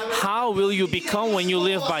showing how will you become when you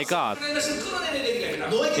live by God. 하나님의 말씀을 끌어내야 되는 게 아니라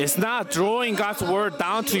It's not drawing God's word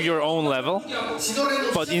down to your own level,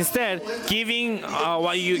 but instead giving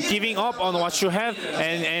up on what you have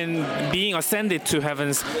and being ascended to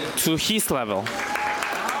heavens to His level.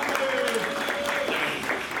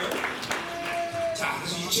 자,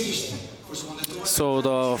 그래서 육체이시다. 벌써 오늘 또 So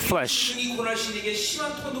the flesh. 이 고난신에게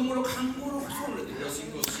심한 토 눈물로 강고로 소원을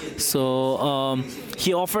드렸습니다. So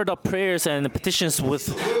he offered up prayers and petitions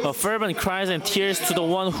with fervent cries and tears to the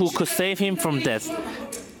one who could save him from death.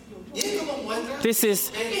 This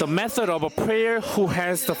is the method of a prayer who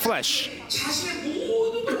has the flesh. 자신의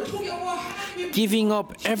모든 걸 포기하고 하나님의 Giving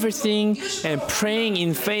up everything and praying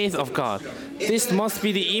in faith of God. This must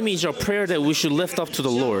be the image of prayer that we should lift up to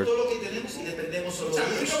the Lord. Todo lo que tenemos y dependemos solo 자,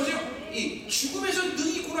 de Dios. 그러니까 보세요. 이 죽음에서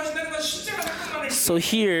능히 구원하신다는 건 십자가 사건만을 So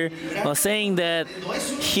here, saying that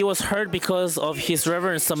he was hurt because of his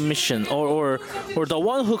reverent submission, or the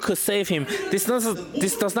one who could save him, this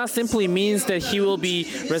does not simply mean that he will be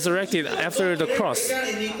resurrected after the cross.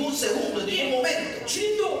 En ningún segundo, en ningún momento.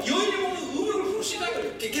 주님도 여인의 몸은 음욕을 부를 수 있다는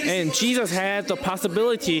거예요. And Jesus had the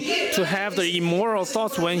possibility to have the immoral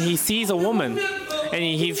thoughts when he sees a woman. And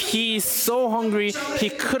if he is so hungry, he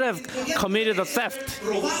could have committed a theft.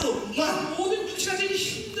 Robado, mal. 모든 육체적인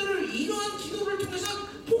힘들을 이러한 기도를 통해서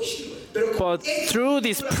포기시키는 거예요. But through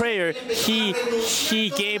this prayer, he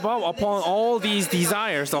gave up upon all these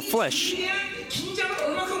desires of flesh. 이에 긴장을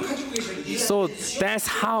얼마큼 가지고 계셨는지. So that's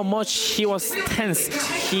how much he was tense.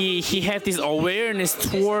 He had this awareness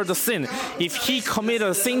toward the sin. If he committed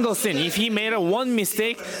a single sin, if he made one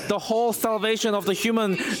mistake, the whole salvation of the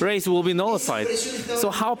human race will be nullified. So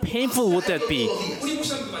how painful would that be? 우리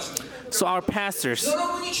목사님도 마찬가지예요. So our pastors,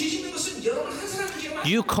 여러분이 죄 짓는 것은 여러분 한 사람 문제만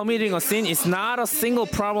you committing a sin is not a single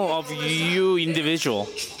problem of you individual.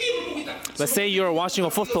 게임을 보고 있다. Let's say you're watching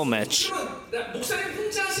a football match. 그러면 목사님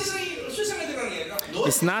혼자 세상에 들어가는 게 아니라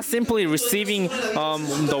It's not simply receiving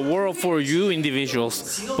the world for you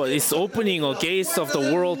individuals, but it's opening a gates of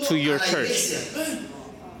the world to your church.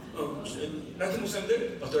 라틴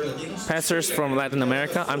목사님들 어떤 Pastors from Latin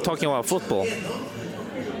America, I'm talking about football,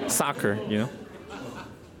 soccer, you know.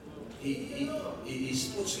 이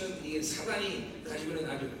스포츠는 이게 사단이 가지고 있는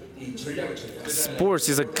아주 이 전략을 쳐요. Sports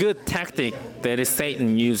is a good tactic that is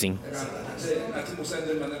Satan using. 라틴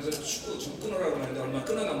목사님들 만나서 축구 좀 끊으라고 하는데 얼마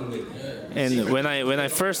끊어나 모르겠네. And when I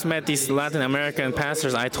first met these Latin American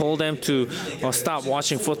pastors, I told them to stop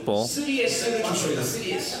watching football. 3S를 조심해라.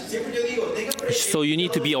 3S. Siempre yo digo, tenga presente So you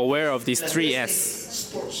need to be aware of these 3S.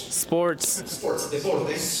 sports,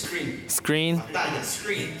 deportes, screen, batallas,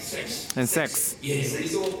 and sex. 예,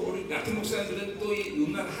 그리고 우리 같은 목사님들은 또 이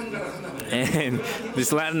음란 한가락 하나만 And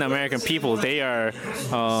these Latin American people, they are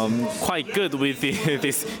quite good with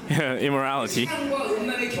this immorality. 사랑과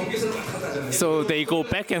음란의 경계선을 왔다 갔다 하잖아요. So they go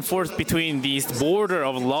back and forth between these border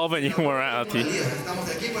of love and immorality. estamos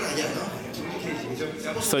de aquí para allá, ¿no?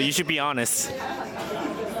 So you should be honest.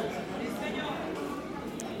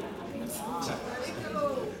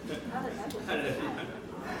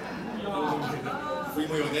 Fui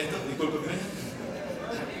muy honesto, discúlpeme.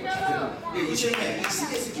 주시면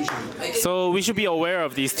SBS 주시면. So we should be aware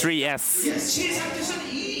of these three S. 제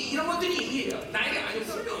상태에서는 이런 것들이 나에게 아주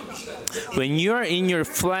훌륭한 무시가 돼. When you are in your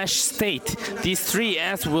flesh state, these three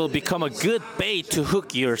S will become a good bait to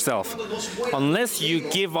hook yourself. Unless you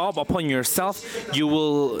give up upon yourself, you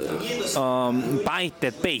will bite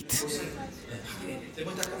that bait.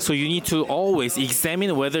 So you need to always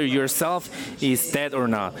examine whether yourself is dead or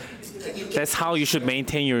not. That's how you should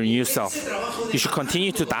maintain your new self. You should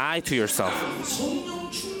continue to die to yourself. 성령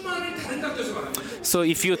충만을 다른 각도에서 말합니다. So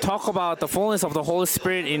if you talk about the fullness of the Holy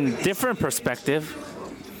Spirit in different perspective,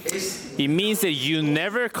 it means that you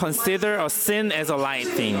never consider a sin as a light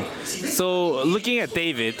thing. So looking at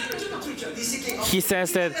David, he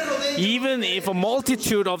says that even if a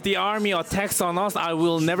multitude of the army attacks on us, I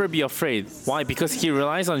will never be afraid. Why? Because he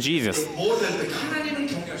relies on Jesus. 하나님을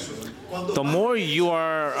경외할수록 The more you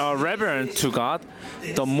are reverent to God,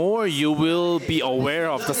 the more you will be aware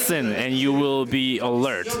of the sin and you will be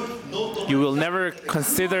alert. You will never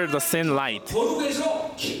consider the sin light.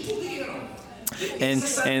 거룩에서 기쁨이가 나옵니다.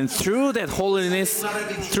 And through that holiness,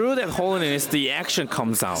 the action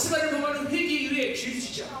comes out. 스가랴를 범하는 회개 이후에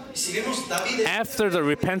죄지자. After the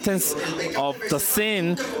repentance of the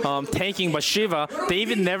sin taking Bathsheba,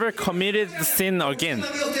 David never committed the sin again.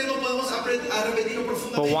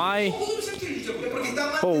 But why?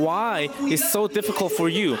 But why is so difficult for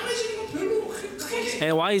you?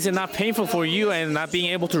 And why is it not painful for you and not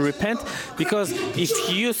being able to repent? Because if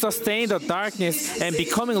you sustain the darkness and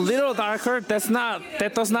becoming a little darker,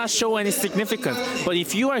 that does not show any significance. But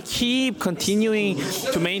if you are keep continuing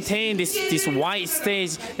to maintain this white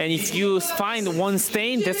stage, and if you find one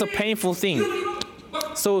stain, that's a painful thing.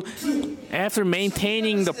 So after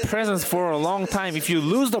maintaining the presence for a long time, if you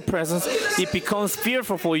lose the presence, it becomes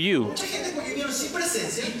fearful for you.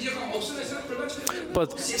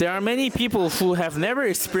 But there are many people who have never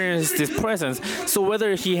experienced this presence. So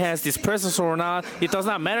whether he has this presence or not, it does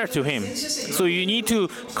not matter to him. So you need to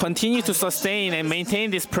continue to sustain and maintain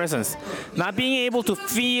this presence. Not being able to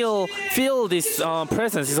feel this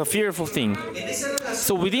presence is a fearful thing.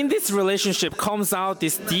 So within this relationship comes out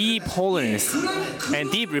this deep holiness and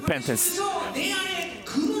deep repentance. 내 안에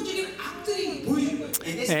근원적인 악들이 보여주는 거예요.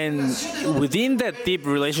 And within that deep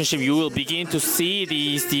relationship, you will begin to see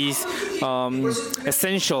these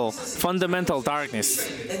essential, fundamental darkness.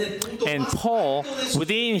 And Paul,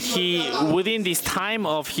 within this time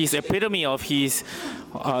of his epitome of his,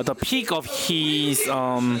 the peak of his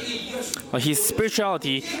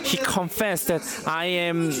spirituality, he confessed that I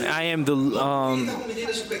am the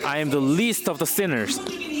least of the sinners.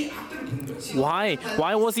 Why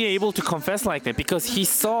was he able to confess like that? Because he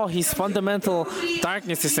saw his fundamental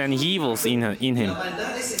darknesses and evils in him.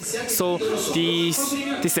 So these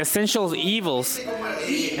essential evils,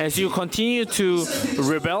 as you continue to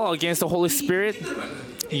rebel against the Holy Spirit,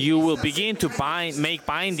 you will begin to make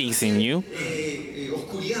bindings in you. 이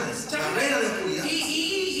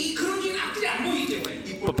근원적인 악들이 안 보이기 때문에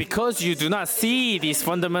But because you do not see these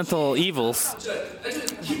fundamental evils, 아주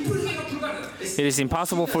깊은 회개가 불가능해요. it is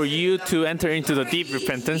impossible for you to enter into the deep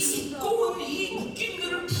repentance. 꼭 이 묶인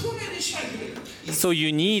것을 풀어내는 시간이 돼요. So you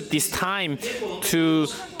need this time to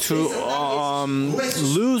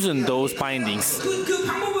loosen those bindings. 그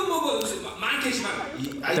방법은 많겠지만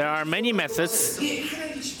There are many methods, 이게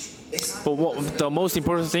하나님께 집중. but the most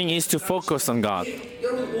important thing is to focus on God.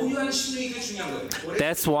 여러분 온유한 심령이 그 중요한 거예요.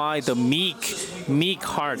 That's why the meek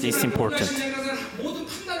heart is important. 모든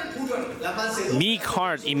판단을 보류하는 거예요. Meek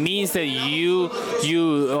heart, it means that you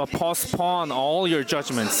postpone all your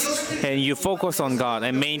judgments and you focus on God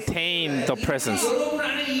and maintain the presence. 여러분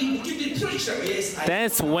안에 이 묶임들이 풀어지기 시작해요.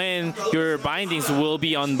 That's when your bindings will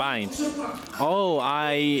be unbind. Oh,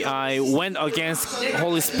 I went against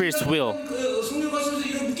Holy Spirit's will. 성령 가운데서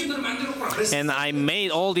이런 묶임들을 만들었구나. And I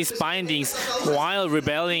made all these bindings while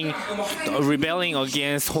rebelling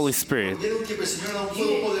against Holy Spirit.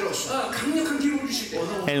 강력한 기름을 주실 때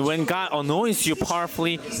And when God anoints you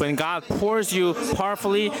powerfully, when God pours you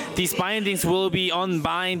powerfully, these bindings will be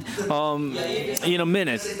unbind in a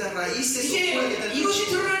minute. 이게 이것이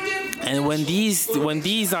드러날 때 And when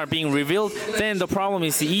these are being revealed, then the problem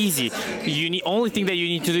is easy. Only thing that you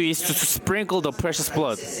need to do is to sprinkle the precious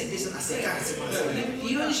blood.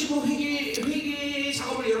 이런 식으로 회개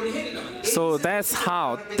작업을 여러분이 해야 된다. So that's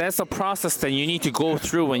a process that you need to go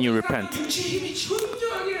through when you repent. 육체 힘이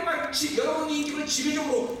현저하게 막 여러분이 지금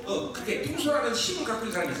지배적으로 그렇게 통솔하는 힘을 갖고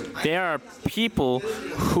있는 사람이 있어요. There are people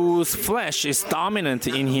whose flesh is dominant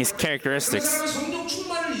in his characteristics. 성령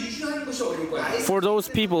충만을 유지하는 것이 어려울 거야. For those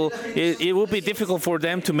people, it will be difficult for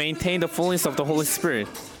them to maintain the fullness of the Holy Spirit.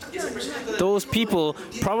 Those people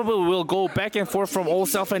probably will go back and forth from old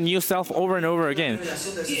self and new self over and over again.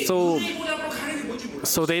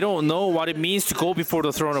 So they don't know what it means to go before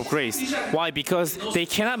the throne of grace. Why? Because they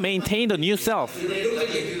cannot maintain the new self.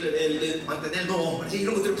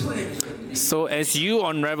 So as you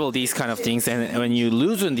unravel these kind of things and when you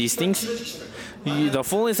loosen these things, the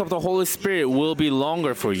fullness of the Holy Spirit will be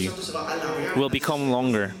longer for you, will become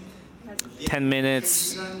longer. 10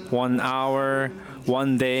 minutes, 1 hour,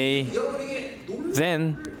 1 day,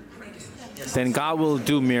 then God will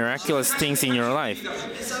do miraculous things in your life.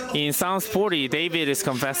 In Psalms 40, David is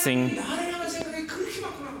confessing,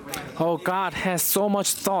 "Oh, God has so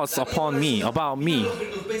much thoughts about me.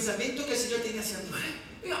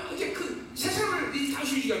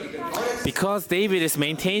 Because David is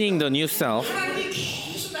maintaining the new self,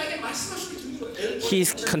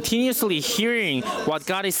 he's continuously hearing what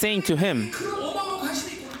God is saying to him.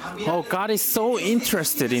 Oh, God is so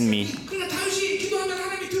interested in me.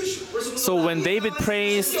 So when David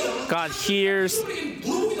prays, God hears,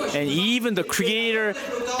 and even the Creator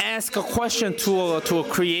asks a question to a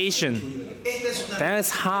creation.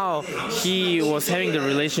 That's how he was having the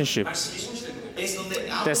relationship.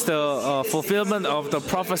 That's the fulfillment of the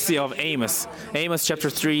prophecy of Amos. Amos chapter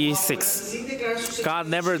 3:6. God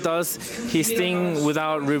never does his thing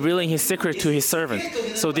without revealing his secret to his servant.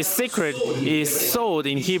 So this secret is sod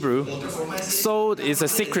in Hebrew. Sod is a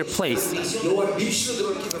secret place.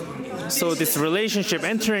 So this relationship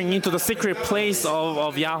entering into the secret place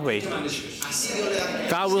of Yahweh.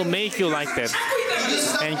 God will make you like that.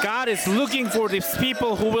 And God is looking for these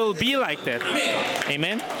people who will be like that.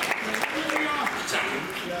 Amen.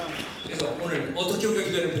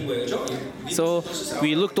 So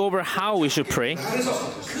we looked over how we should pray.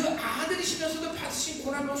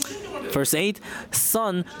 Verse 8,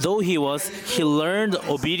 son, though he was, he learned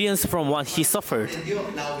obedience from what he suffered.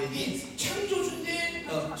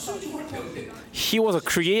 He was a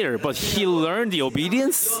creator, but he learned the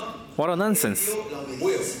obedience? What a nonsense.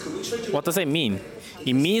 What does that mean?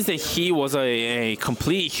 It means that he was a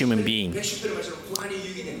complete human being.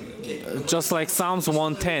 Just like Psalms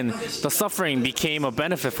 110, the suffering became a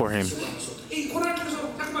benefit for him.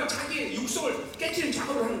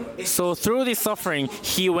 So through this suffering,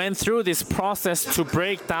 he went through this process to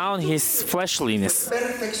break down his fleshliness.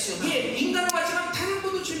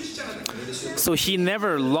 So he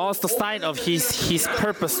never lost the sight of his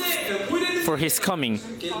purpose for his coming.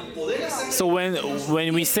 So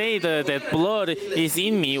when we say that blood is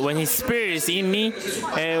in me, when his spirit is in me,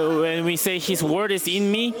 when we say his word is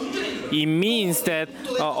in me, it means that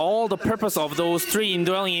all the purpose of those three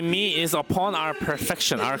indwelling in me is upon our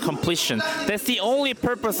perfection, our completion. That's the only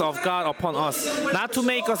purpose of God upon us. Not to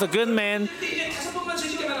make us a good man,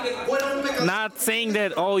 not saying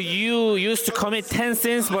that, oh, you used to commit 10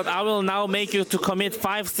 sins, but I will now make you to commit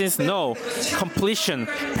 5 sins. No. Completion,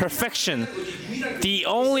 perfection. The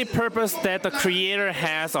only purpose that the Creator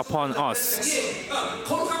has upon us.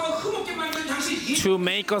 To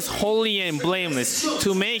make us holy and blameless.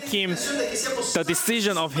 To make Him the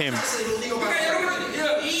decision of Him.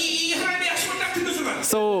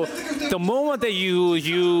 So the moment that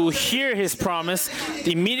you hear his promise,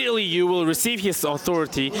 immediately you will receive his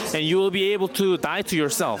authority and you will be able to die to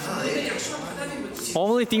yourself.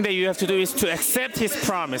 Only thing that you have to do is to accept his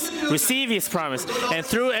promise, receive his promise, and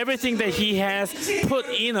through everything that he has put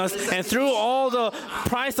in us and through all the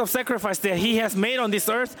price of sacrifice that he has made on this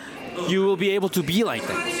earth, you will be able to be like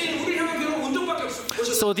that.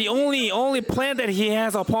 So the only plan that he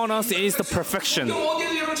has upon us is the perfection.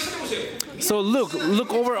 So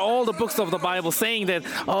look over all the books of the Bible saying that,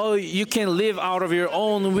 oh, you can live out of your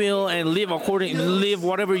own will and live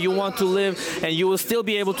whatever you want to live and you will still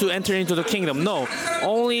be able to enter into the kingdom. No,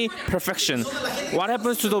 only perfection. What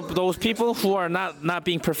happens to those people who are not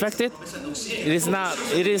being perfected?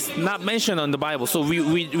 It is not mentioned in the Bible. So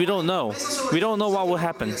we don't know. We don't know what will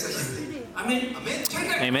happen.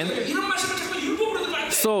 Amen.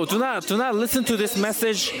 So do not listen to this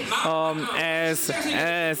message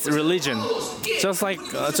as religion. Just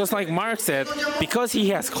like Mark said, because he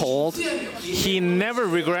has called, he never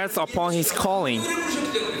regrets upon his calling.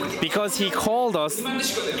 Because he called us,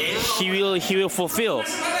 he will fulfill.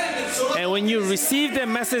 And when you receive the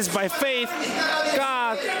message by faith,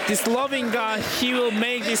 God, this loving God, he will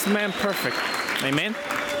make this man perfect. Amen.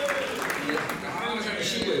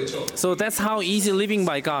 So that's how easy living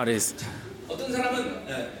by God is.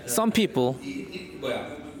 Some people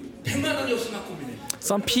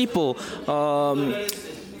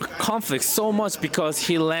conflict so much because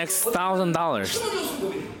he lacks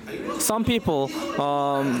 $1,000. Some people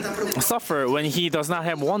suffer when he does not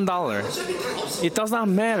have $1. It does not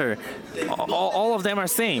matter. All of them are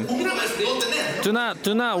same. Do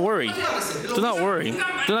not worry. Do not worry.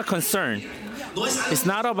 Do not concern. It's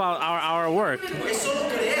not about our work.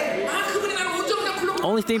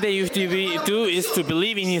 Only thing that you have to do is to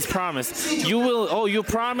believe in His promise. You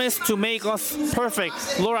promise to make us perfect.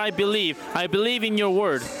 Lord, I believe in your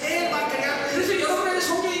word.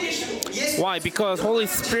 Why? Because Holy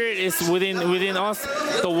Spirit is within us.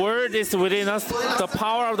 The Word is within us. The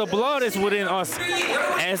power of the blood is within us.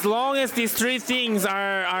 As long as these three things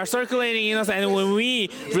are circulating in us, and when we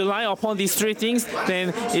rely upon these three things,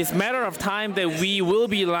 then it's a matter of time that we will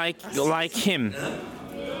be like Him.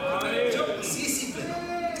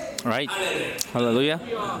 Right? Hallelujah.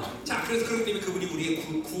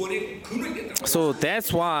 So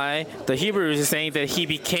that's why the Hebrews is saying that He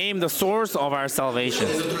became the source of our salvation.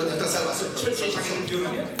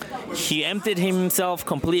 He emptied Himself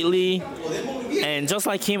completely, and just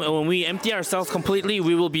like Him, when we empty ourselves completely,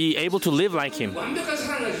 we will be able to live like Him.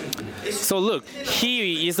 So look,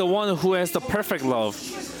 He is the one who has the perfect love.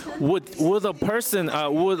 Would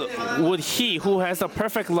He who has the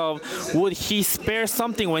perfect love, would He spare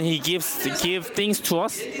something when He give things to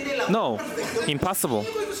us? No, impossible.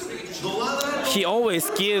 He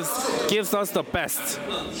always gives us the best.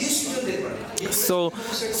 So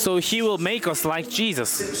He will make us like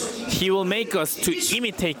Jesus. He will make us to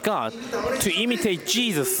imitate God, to imitate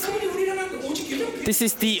Jesus. This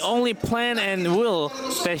is the only plan and will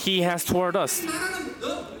that He has toward us.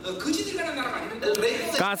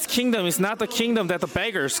 God's kingdom is not the kingdom that the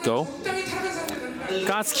beggars go.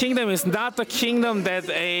 God's kingdom is not the kingdom that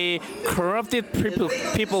a corrupted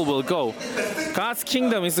people will go. God's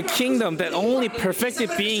kingdom is a kingdom that only perfected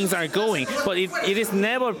beings are going, but it is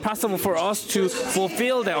never possible for us to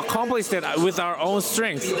fulfill that, accomplish that with our own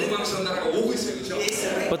strength.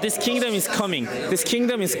 But this kingdom is coming. This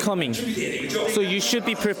kingdom is coming. So you should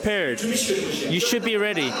be prepared. You should be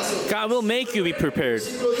ready. God will make you be prepared.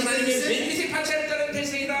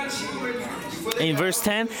 In verse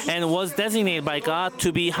 10, and was designated by God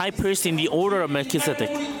to be high priest in the order of Melchizedek.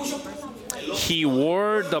 He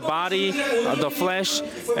wore the body, the flesh,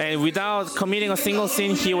 and without committing a single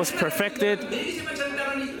sin, He was perfected.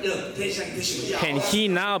 And He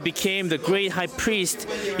now became the great high priest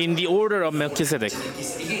in the order of Melchizedek.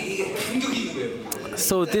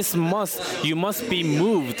 So you must be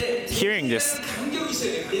moved hearing this.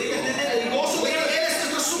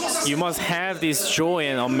 You must have this joy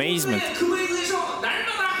and amazement.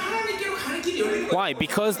 Why?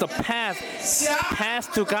 Because the path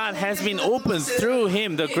to God has been opened through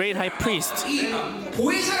Him, the great high priest.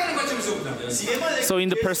 So in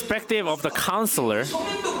the perspective of the counselor,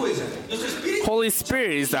 Holy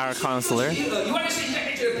Spirit is our counselor.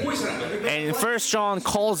 And 1 John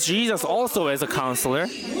calls Jesus also as a counselor.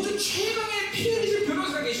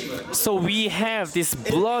 So we have this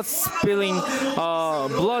bloodshed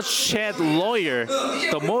lawyer,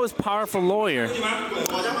 the most powerful lawyer.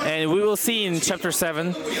 And we will see in chapter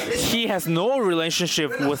 7, he has no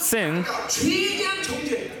relationship with sin.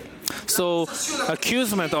 So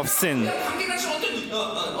accusation of sin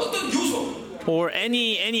or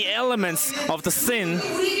any elements of the sin,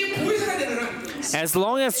 as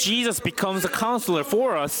long as Jesus becomes a counselor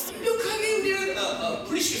for us,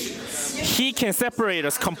 He can separate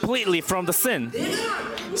us completely from the sin.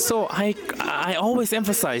 So I always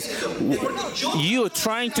emphasize, you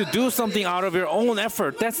trying to do something out of your own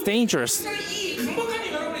effort, that's dangerous.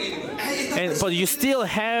 But you still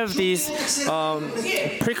have these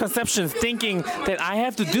preconceptions, thinking that I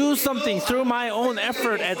have to do something through my own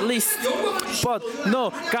effort at least. But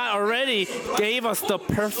no, God already gave us the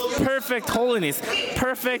perfect holiness,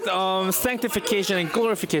 perfect sanctification and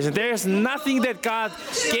glorification. There is nothing that God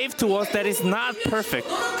gave to us that is not perfect.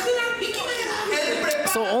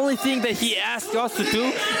 So only thing that He asks us to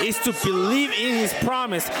do is to believe in His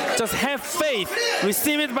promise. Just have faith.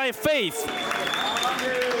 Receive it by faith.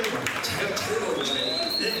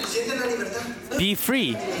 Sienten la libertad. Be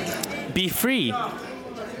free. Be free.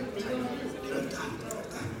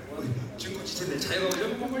 중국 지체들 자유가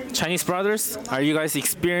오죠? Chinese brothers, are you guys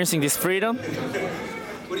experiencing this freedom?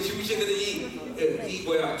 우리 중국 지체들은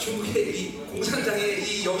중국의 이 공산당의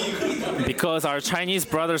이 영이 그러니까 Because our Chinese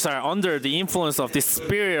brothers are under the influence of this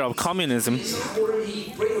spirit of communism, 사고를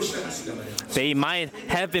이 브레인워시라고 할 수 있단 말이에요. they might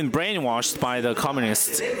have been brainwashed by the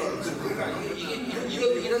communists. 이런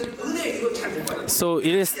은혜 이거 잘 못 받아요. So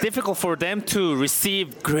it is difficult for them to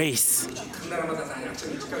receive grace. 각 나라마다 다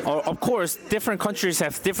약점이 있을까요? Of course, different countries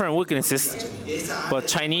have different weaknesses, but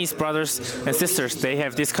Chinese brothers and sisters, they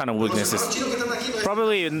have this kind of weaknesses.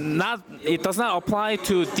 Probably not. It does not apply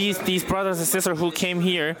to these brothers and sisters who came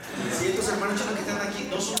here.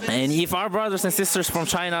 And if our brothers and sisters from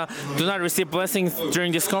China do not receive blessings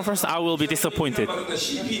during this conference, I will be disappointed.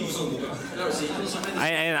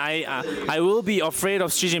 I will be afraid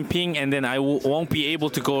of Xi Jinping, and then I won't be able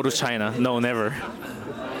to go to China. No, never.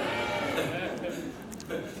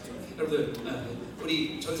 여러분들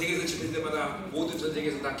우리 전 세계에서 집회 때마다 모든 전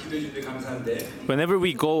세계에서 다 기도해 주는데 감사한데 Whenever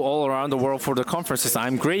we go all around the world for the conferences,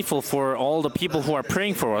 I'm grateful for all the people who are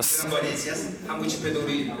praying for us. 한국 집회도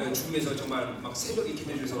우리 중국에서 정말 막 새벽에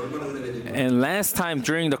기도해 주셔서 얼마나 은혜를 And last time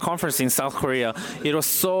during the conference in South Korea, it was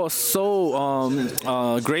so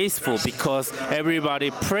graceful because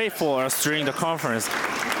everybody prayed for us during the conference.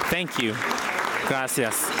 Thank you.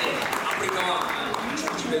 Gracias. 아프리카와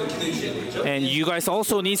중국 집회도 기도해 주셔야 되겠죠? And you guys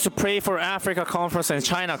also need to pray for Africa conference and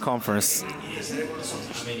China conference.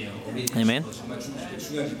 Amen. 정말 중요한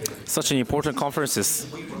집회. Such an important conferences.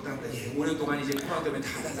 5년 동안 이제 코로나 때문에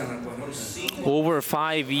다 닫아놨고 Over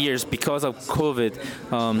 5 years because of COVID,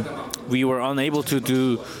 we were unable to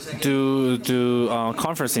do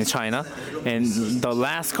conference in China. And the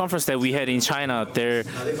last conference that we had in China,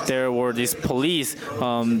 there were these police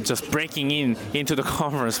just breaking into the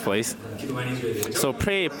conference place. 기도 많이 해줘야 되겠죠? So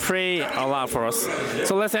pray a lot for us.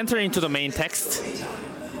 So let's enter into the main text.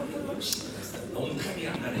 너무 탐이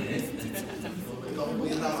안 나네.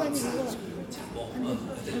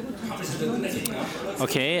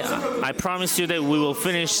 Okay, I promise you that we will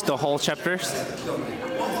finish the whole chapters.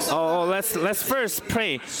 Oh, let's first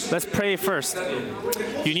pray. Let's pray first.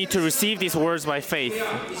 You need to receive these words by faith,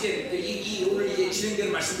 이제 이 오늘 이제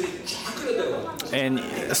진행되는 말씀들이 쫙 끌어들어요. and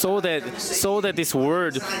so that this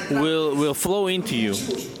word will flow into you.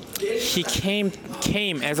 He came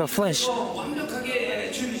as a flesh.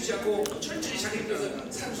 완벽하게 죄짓지 않고 철저히 자기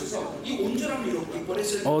뜻을 살펴서 이 온전함을 이루고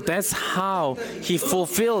이번에서 Oh, that's how he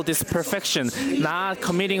fulfilled this perfection, not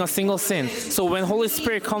committing a single sin. So when Holy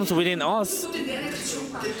Spirit comes within us,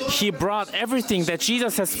 he brought everything that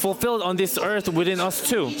Jesus has fulfilled on this earth within us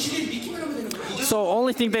too. So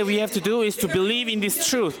only thing that we have to do is to believe in this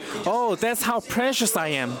truth. Oh, that's how precious I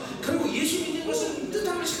am. 결국 예수 믿는 것은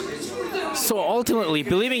뜻함을 생각해요. So ultimately,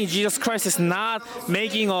 believing in Jesus Christ is not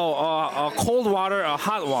making a cold water a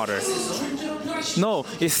hot water. No,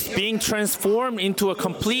 it's being transformed into a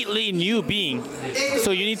completely new being.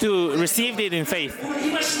 So you need to receive it in faith.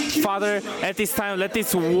 Father, at this time, let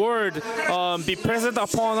this word be present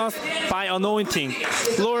upon us by anointing.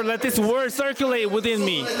 Lord, let this word circulate within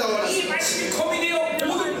me. 이 말씀이 검이 되어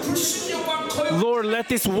모든 불순종과 거역 Lord, let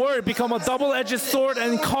this word become a double-edged sword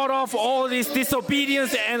and cut off all this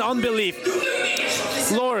disobedience and unbelief.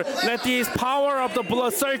 Lord, let this power of the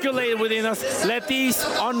blood circulate within us. Let these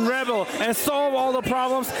unravel and solve all the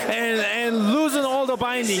problems and loosen all the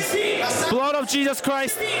bindings. Blood of Jesus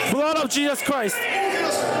Christ. Blood of Jesus Christ.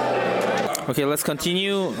 Okay, let's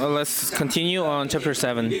continue. Let's continue on chapter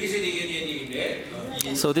 7. 멜기세덱에 대한 얘기인데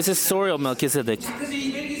So this is story of Melchizedek. 그래서 이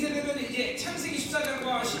멜기세덱은 이제 창세기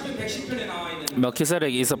 14장과 시편 110편에 나와 있는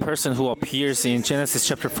Melchizedek is a person who appears in Genesis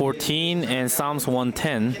chapter 14 and Psalms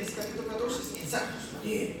 110.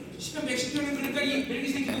 시편 110편은 그러니까 이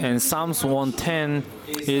멜기세덱이 And Psalms 110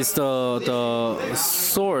 is the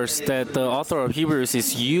source that the author of Hebrews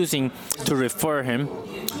is using to refer him.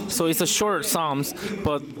 So it's a short Psalms,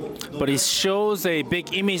 but it shows a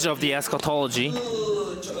big image of the eschatology.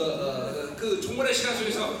 그 종말의 시간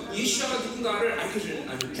속에서 예수가 누군가를 알려주는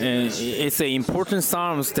And it's an important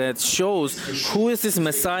Psalms that shows who is this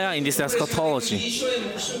Messiah in this eschatology. 예수의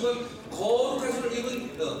목숨은 거룩한 손을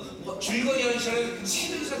입은 줄거리 연시하는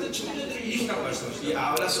새벽에 사는 청년들을 일으킨다고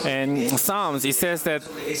말씀하셨어요. And Psalms, it says that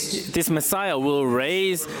this Messiah will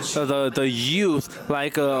raise the youth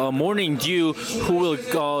like a morning dew who will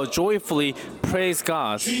joyfully praise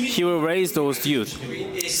God. He will raise those youth.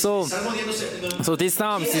 So this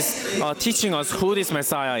Psalms is teaching us who this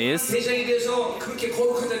Messiah is. 대장에 대해서 그렇게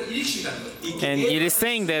거룩한 자를 일으킨다는 거예요. And it is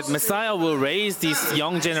saying that Messiah will raise this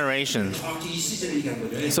young generation. 정확히 이 시즌을 얘기한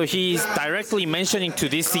거죠. So he's directly mentioning to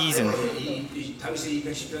this season. 이 다윗의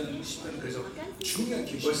얘기한 시편 그래서 중요한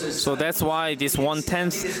기록. So that's why this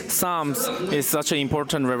 1/10 Psalms is such an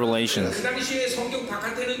important revelation. 그 당시에 성경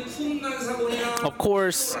바깥에는 풍난 사본이나 Of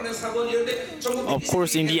course, 사본 이런데 전부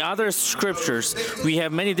in the other scriptures, we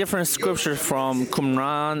have many different scriptures from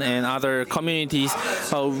Qumran and other communities.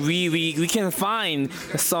 We can find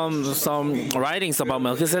some writings about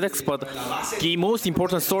Melchizedek, but the most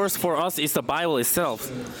important source for us is the Bible itself.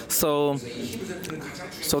 So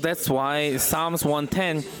that's why Psalms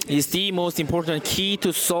 110 is the most important key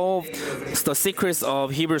to solve the secrets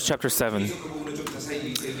of Hebrews chapter 7.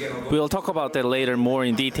 We'll talk about that later more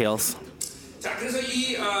in details. 자, 그래서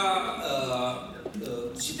이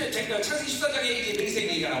창세기 14장에 이제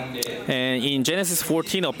멜기세덱 얘기가 나오는데 And in Genesis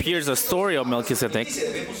 14 appears a story of Melchizedek.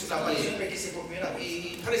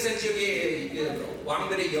 팔레스타인 지역의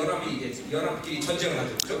왕들의 연합끼리 전쟁을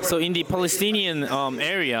하죠. So in the Palestinian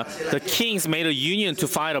area, the kings made a union to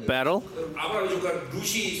fight a battle. 아브라함의 조카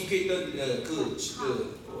루시 속해 있던 그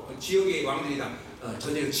지역의 왕들이 다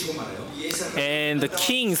전쟁을 지고 말아요. And the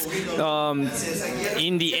kings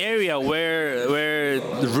in the area where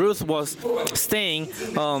Ruth was staying,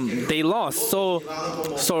 they lost. So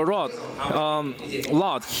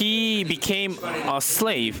Lot, he became a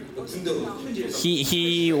slave.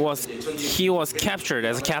 He was captured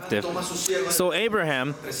as a captive. So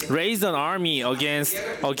Abraham raised an army against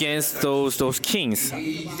those kings.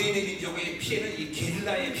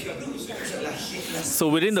 So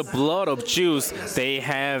within the blood of Jews, they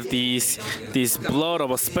have this blood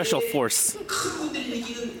of a special force.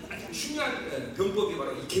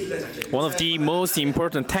 One of the most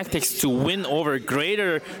important tactics to win over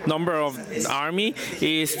greater number of army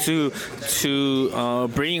is to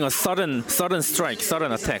bring a sudden strike,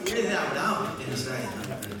 sudden attack.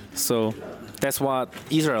 So that's what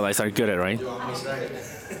Israelites are good at, right?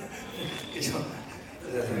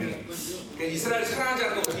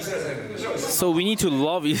 So we need to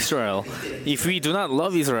love Israel. If we do not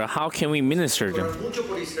love Israel, how can we minister them?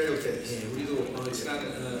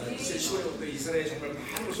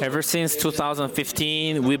 Ever since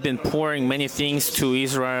 2015, we've been pouring many things to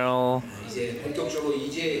Israel.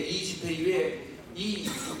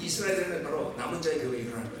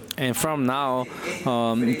 And from now,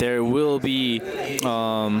 there will be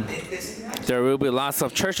lots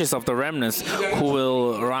of churches of the remnants who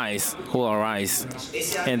will arise,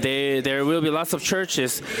 and there will be lots of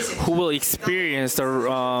churches who will experience the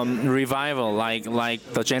revival like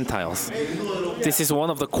the Gentiles. This is one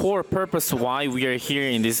of the core purpose why we are here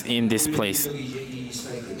in this place.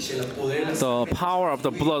 The power of the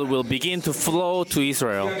blood will begin to flow to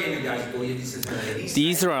Israel.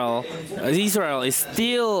 Israel is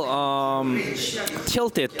still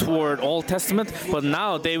tilted toward Old Testament, but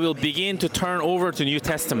now they will begin to turn over to New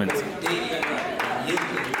Testament.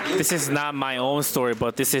 This is not my own story,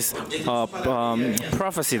 but this is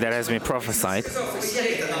prophecy that has been prophesied.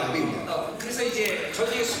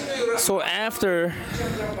 So after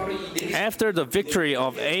the victory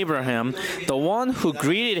of Abraham, the one who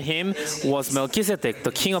greeted him was Melchizedek,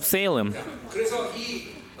 the king of Salem.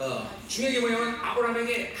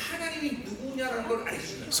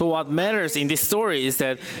 So what matters in this story is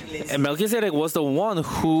that Melchizedek was the one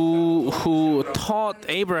who taught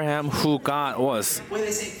Abraham who God was.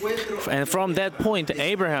 And from that point,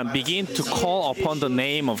 Abraham began to call upon the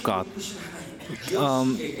name of God.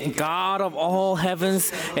 God of all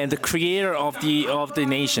heavens and the creator of the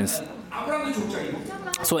nations.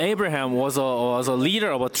 So Abraham was a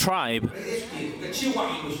leader of a tribe,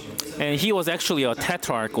 and he was actually a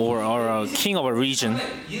tetrarch or a king of a region.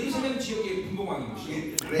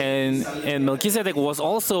 And Melchizedek was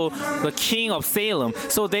also the king of Salem.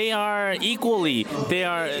 So they are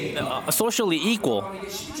socially equal.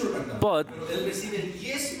 But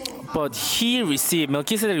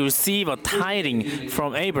Melchizedek received a tithing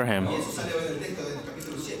from Abraham.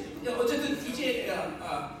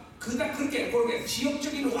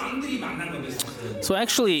 So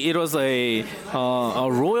actually, it was a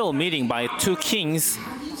royal meeting by two kings.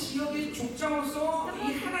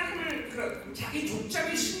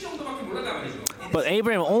 But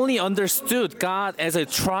Abraham only understood God as a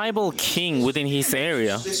tribal king within his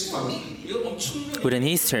area, 이건 엄청난 within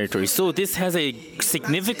his territory. So this has a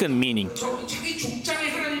significant meaning. 자기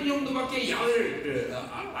족장의 하나님 정도밖에 야훼를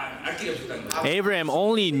알 길이 없었다는 거예요. Abraham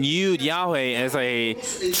only knew Yahweh as a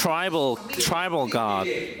tribal God,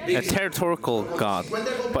 a territorial God.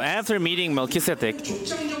 But after meeting Melchizedek,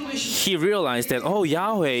 족장 정도의 he realized that, oh,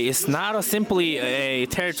 Yahweh is not simply a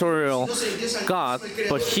territorial God,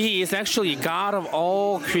 but he is actually God of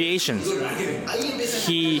all creation.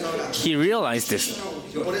 He realized this.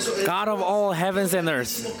 God of all heavens and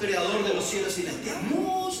earth.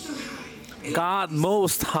 God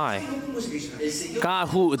most high. God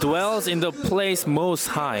who dwells in the place most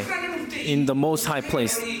high. In the most high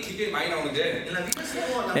place. 굉장히 많이 나오는데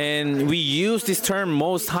And we use this term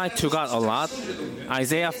most high to God a lot.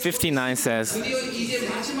 Isaiah 59 says, 드디어 이제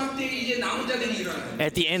마지막 때에 이제 남은 자들이 일어나.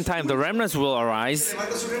 at the end time the remnants will arise.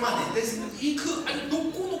 이그 아주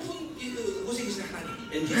높은 곳에 계신 하나님.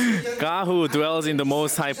 God who dwells in the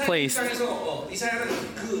most high place.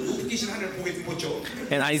 이사야는 그 높이 계신 하나님을 보죠.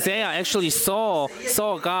 And Isaiah actually saw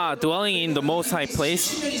God dwelling in the most high place.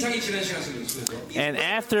 10년 이상이 지난 시간 속에서 And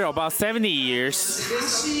after about 70 years,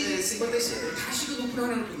 다시 그 높은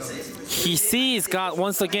하나님을 본다. he sees God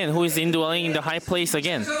once again who is indwelling in the high place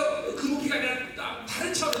again. 그래서 그 높이가 아니라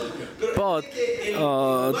다른 차원의 높이야. But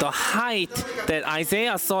the height that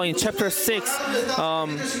Isaiah saw in chapter 6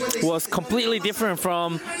 was completely different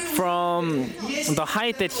from the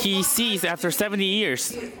height that he sees after 70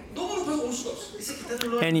 years. 너무 높아서 올 수가 없어.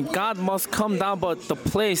 And God must come down, but the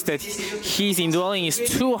place that he's indwelling is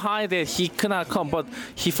too high that he cannot come, but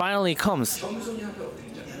he finally comes.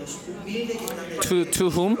 To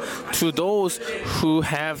whom? To those who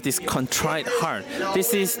have this contrite heart.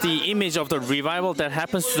 This is the image of the revival that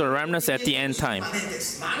happens to the remnants at the end time.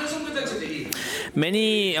 많은 선교단체들이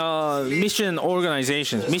Many missionary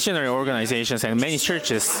organizations, and many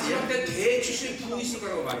churches, 그때 대추수에 부어 있을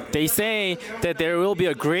거라고 말해요. they say that there will be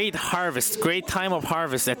a great harvest, great time of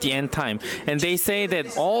harvest at the end time. And they say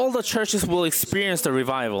that all the churches will experience the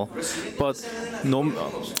revival. But no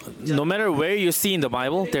matter where you see in the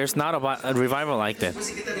Bible, there's not a revival like that.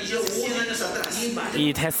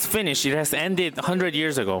 It has finished, it has ended 100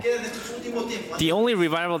 years ago. The only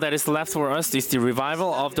revival that is left for us is the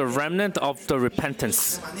revival of the remnant of the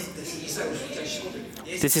repentance.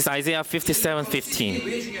 This is Isaiah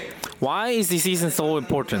 57:15. Why is this season so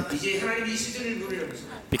important? 이제 하나님이 이 시즌을 누리려고 했어.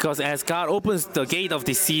 Because as God opens the gate of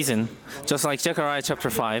this season, just like Zechariah chapter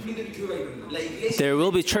 5, there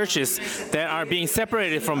will be churches that are being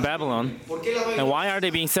separated from Babylon. And why are they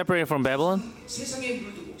being separated from Babylon? 세상에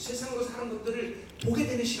물들고 세상으로 사는 것들을 보게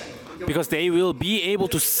되는 시간이에요. Because they will be able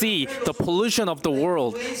to see the pollution of the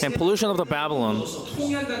world and pollution of the Babylon.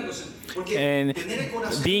 통일한다는 것은 And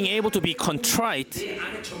being able to be contrite, 내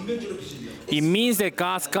안에 전면적으로 비친다. it means that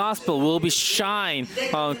God's gospel will be shine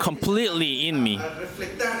completely in me.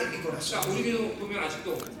 자, 우리 교회 보면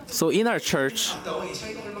아직도 So in our church,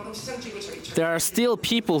 자기가 얼마큼 세상적이고 자기 there are still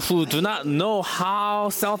people who do not know how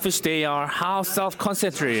selfish they are, how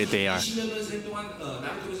self-concentrated they are. 20년 생 동안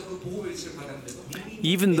나를 통해서 그 보호 메시지를 받았는데도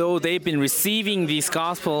Even though they've been receiving this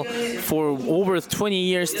gospel for over 20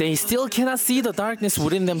 years, they still cannot see the darkness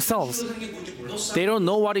within themselves. They don't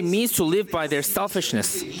know what it means to live by their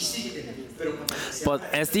selfishness. But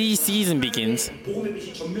as this season begins, 보호의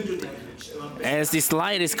빛이 전면적으로 as this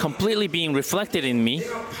light is completely being reflected in me,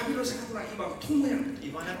 내가 바비로 생각하구나 이막 통로야.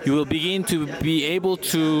 you will begin to be able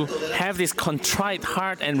to have this contrite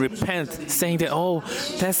heart and repent, saying that, oh,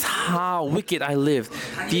 that's how wicked I lived.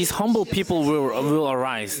 These humble people will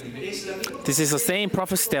arise. This is the same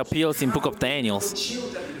prophecy that appears in book of Daniel.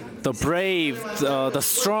 The brave, the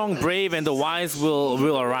strong, brave, and the wise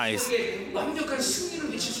will arise. 완벽한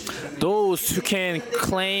승리를 외칠 수 있는 Those who can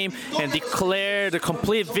claim and declare the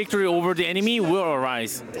complete victory over the enemy will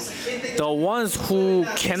arise. The ones who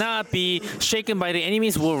cannot be shaken by the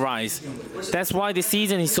enemies will rise. That's why this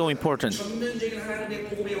season is so important. 전면적인 하나님의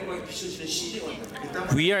복음의 영광이 비춰지는 시대가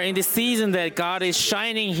We are in the season that God is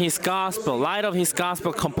shining His gospel, light of His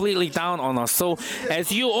gospel completely down on us. So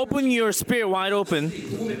as you open your spirit wide open,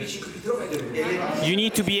 복음의 빛이 그렇게 들어가야 돼요. you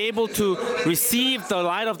need to be able to receive the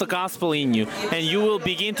light of the gospel in you. And you will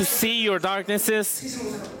begin to see your darknesses.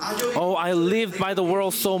 Oh, I lived by the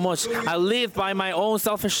world so much. I lived by my own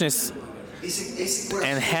selfishness.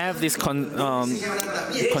 And have this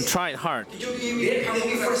contrite heart.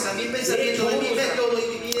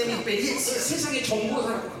 세상의 정보로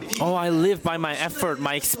살았구나. Oh, I live by my effort,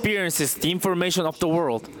 my experiences, the information of the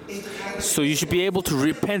world. So you should be able to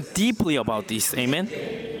repent deeply about this. Amen?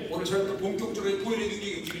 오늘 저희도 본격적으로 보혈의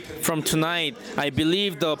능력이 움직일 텐데 from tonight, I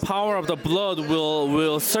believe the power of the blood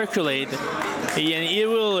will circulate, and it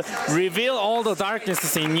will reveal all the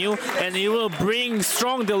darknesses in you, and it will bring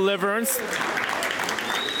strong deliverance.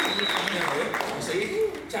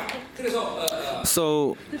 자, 그래서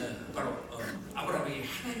So 바로 아브라함에게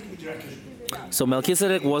하나님인 줄 알려줍니다. So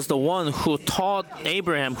Melchizedek was the one who taught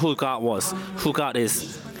Abraham who God was, who God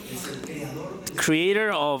is.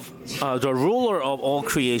 Creator of, the ruler of all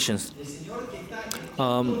creations.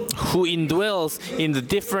 Who indwells in the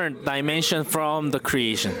different dimension from the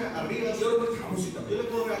creation.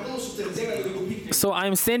 So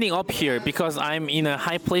I'm standing up here because I'm in a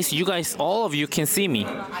high place. You guys, all of you can see me.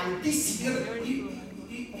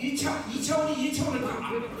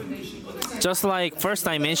 Just like first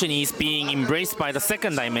dimension is being embraced by the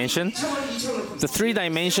second dimension, the three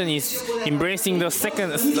dimension is embracing the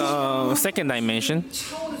second dimension.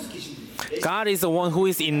 God is the one who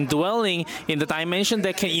is indwelling in the dimension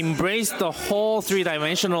that can embrace the whole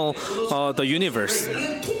three-dimensional the universe.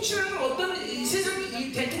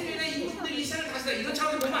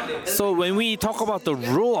 So when we talk about the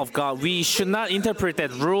rule of God, we should not interpret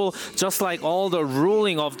that rule just like all the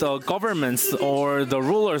ruling of the governments or the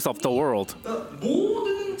rulers of the world.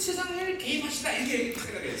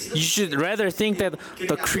 You should rather think that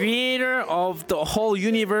the creator of the whole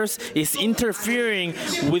universe is interfering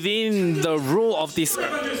within the rule of this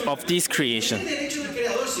creation.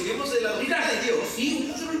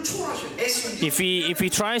 If he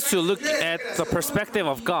tries to look at the perspective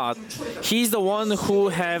of God, he's the one who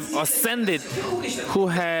have ascended, who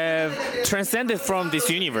have transcended from this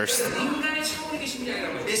universe.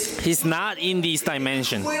 He's not in this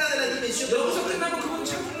dimension.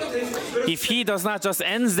 If he does not just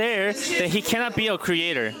end there, then he cannot be a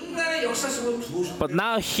creator. But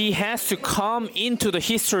now he has to come into the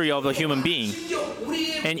history of the human being.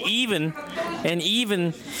 And even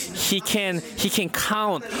he can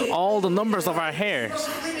count all the numbers of our hairs.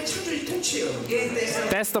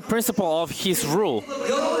 That's the principle of his rule.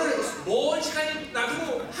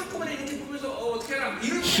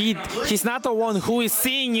 He's not the one who is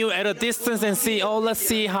seeing you at a distance and see, oh, let's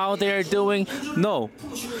see how they're doing. No.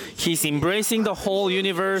 He's embracing the whole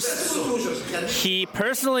universe. He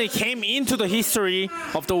personally came into the history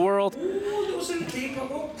of the world.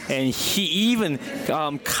 And he even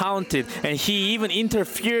counted, and he even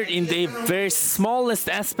interfered in the very smallest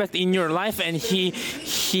aspect in your life, and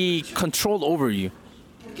he controlled over you.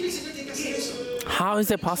 How is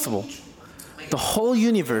that possible? The whole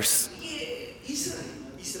universe,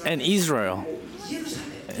 and Israel,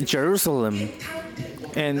 and Jerusalem,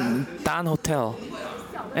 and Dan Hotel,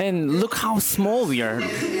 and look how small we are.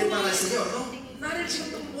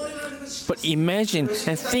 But imagine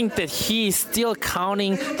and think that he is still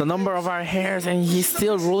counting the number of our hairs and he's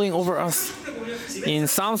still ruling over us. In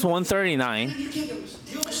Psalms 139,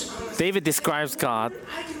 David describes God,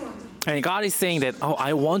 and God is saying that, oh,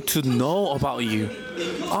 I want to know about you.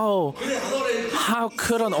 Oh, how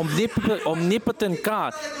could an omnipotent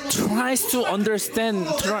God tries to understand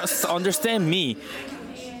me?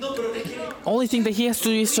 Only thing that he has to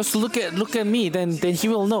do is just look at me, then he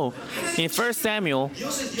will know. In 1 Samuel,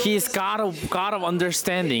 he is God of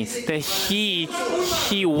understanding, that he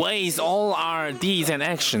weighs all our deeds and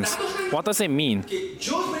actions. What does it mean?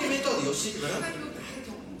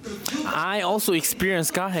 I also experience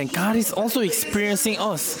God, and God is also experiencing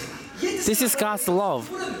us. This is God's love.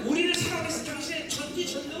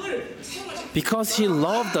 Because he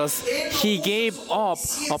loved us, he gave up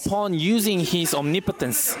upon using his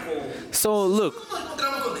omnipotence. So look,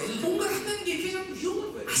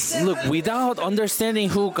 without understanding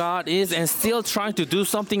who God is and still trying to do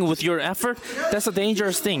something with your effort, that's a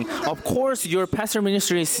dangerous thing. Of course, your pastor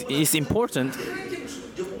ministry is important,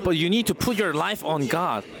 but you need to put your life on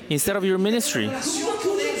God instead of your ministry.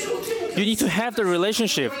 You need to have the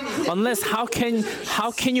relationship. Unless, how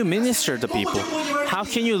can you minister to people? How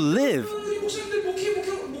can you live?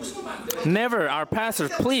 Never, our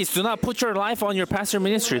pastors, please do not put your life on your pastor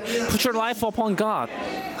ministry. Put your life upon God.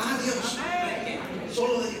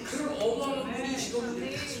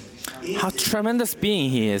 How tremendous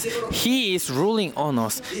being he is. He is ruling on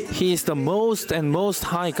us. He is the most and most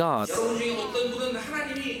high God.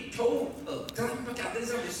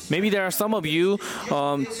 Maybe there are some of you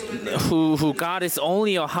who God is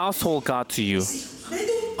only a household God to you.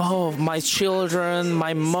 Oh, my children,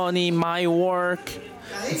 my money, my work.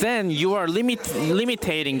 Then you are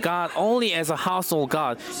limiting God only as a household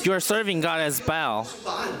God. You are serving God as Baal.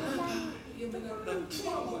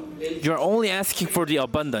 You are only asking for the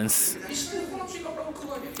abundance.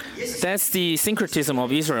 That's the syncretism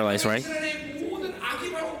of Israelites, right?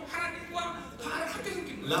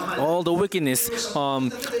 all the wickedness,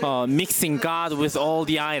 mixing God with all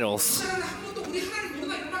the idols.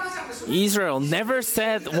 Israel never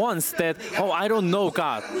said once that, oh, I don't know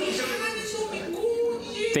God.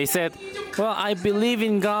 They said, well, I believe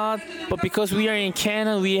in God, but because we are in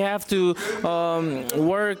Canaan, we have to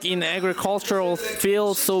work in agricultural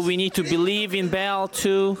fields, so we need to believe in Baal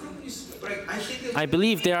too. I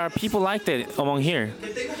believe there are people like that among here.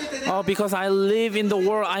 Oh, because I live in the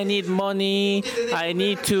world, I need money, I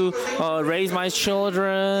need to raise my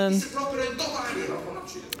children.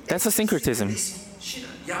 That's a syncretism.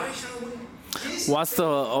 What's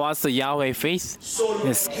the Yahweh faith?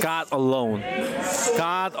 It's God alone.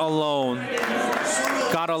 God alone.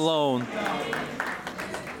 God alone.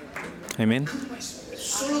 Amen.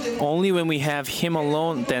 Only when we have Him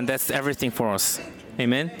alone, then that's everything for us.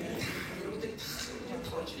 Amen.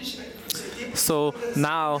 So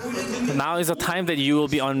now is the time that you will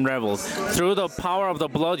be unraveled. Through the power of the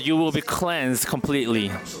blood, you will be cleansed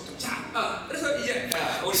completely.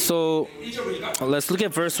 So let's look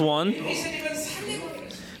at verse 1.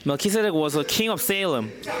 Melchizedek was a king of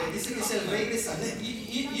Salem.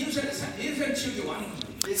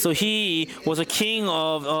 So he was a king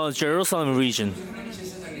of Jerusalem region.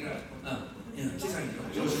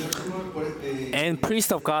 And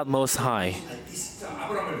priest of God Most High.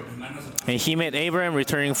 And he met Abraham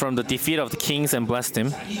returning from the defeat of the kings and blessed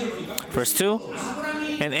him. Verse 2.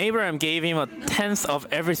 And Abraham gave him a tenth of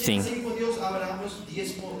everything.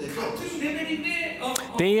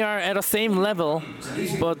 They are at the same level,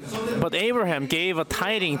 but Abraham gave a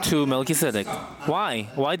tithing to Melchizedek. Why?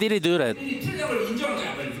 Why did he do that?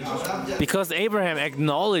 Because Abraham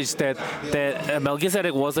acknowledged that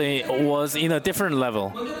Melchizedek was in a different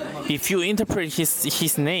level. If you interpret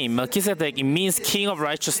his name, Melchizedek, it means king of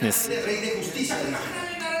righteousness.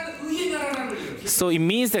 So it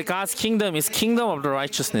means that God's kingdom is kingdom of the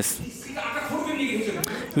righteousness.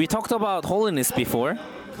 We talked about holiness before.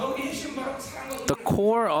 The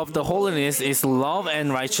core of the holiness is love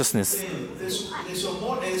and righteousness.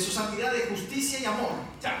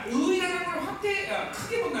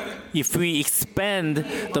 If we expand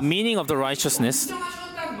the meaning of the righteousness,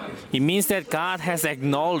 it means that God has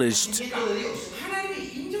acknowledged.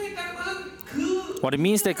 What it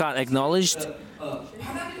means that God acknowledged,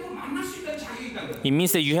 it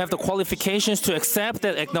means that you have the qualifications to accept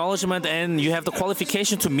that acknowledgement, and you have the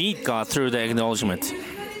qualification to meet God through the acknowledgement.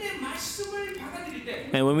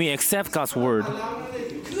 And when we accept God's word,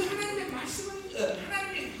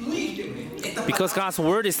 because God's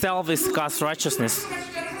word itself is God's righteousness,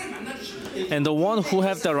 and the one who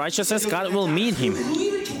has the righteousness, God will meet him.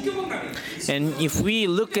 And if we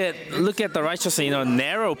look at the righteousness in a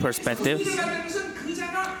narrow perspective,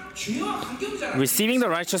 receiving the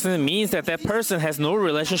righteousness means that that person has no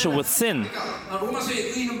relationship with sin.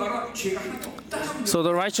 So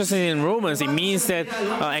the righteousness in Romans, it means that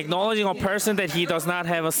acknowledging a person that he does not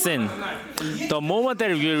have a sin. The moment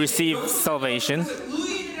that you receive salvation,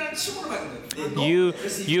 you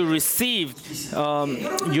receive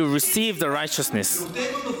the righteousness.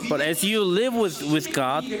 But as you live with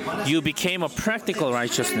God, you became a practical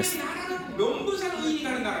righteousness.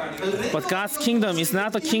 But God's kingdom is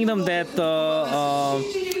not a kingdom that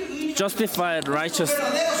justified righteous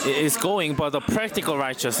is going, but the practical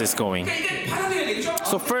righteous is going.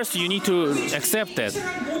 So first you need to accept that.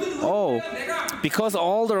 Oh, because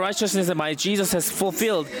all the righteousness that my Jesus has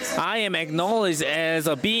fulfilled, I am acknowledged as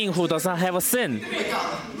a being who does not have a sin.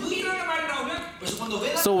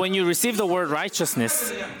 So when you receive the word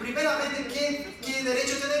righteousness,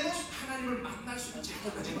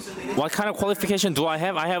 what kind of qualification do I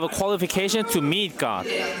have? I have a qualification to meet God.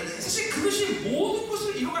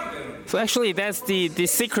 So actually, that's the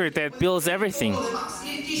secret that builds everything.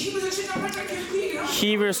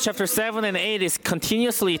 Hebrews chapter 7 and 8 is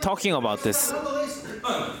continuously talking about this.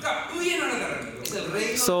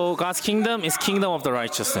 So God's kingdom is kingdom of the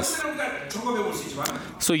righteousness.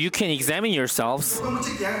 So you can examine yourselves.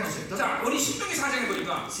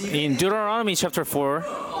 In Deuteronomy chapter 4,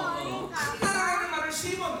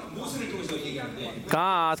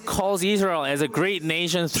 God calls Israel as a great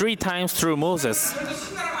nation 3 times through Moses.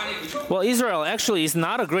 Well, Israel actually is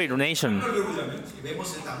not a great nation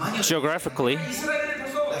geographically.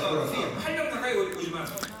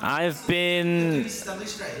 I've been,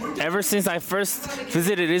 ever since I first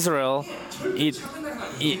visited Israel,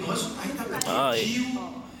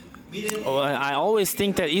 I always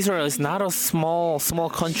think that Israel is not a small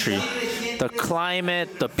country. The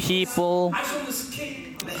climate, the people,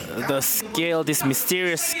 the scale, this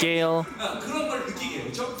mysterious scale.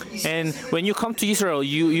 And when you come to Israel,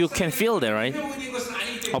 you can feel that, right?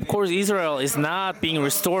 Of course, Israel is not being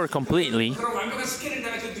restored completely. 그런 완벽한 스케일을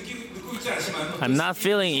내가 지금 느끼고 있지 않지만 I'm not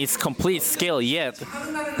feeling its complete scale yet,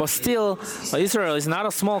 but still, Israel is not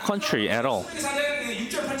a small country at all. 사장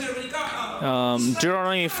 6절 8절을 보니까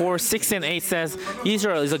Deuteronomy 4, 6 and 8 says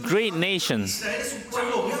Israel is a great nation.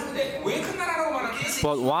 왜 큰 나라라고 말하지?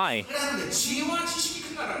 But why? 지혜와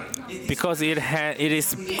지식이 큰 나라래. Because it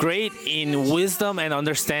is great in wisdom and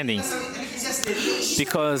understanding.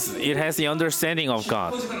 Because it has the understanding of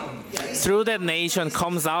God. Through that nation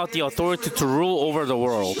comes out the authority to rule over the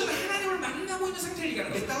world. 하나님을 만나고 있는 상태를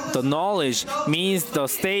얘기하는 거야. The knowledge means the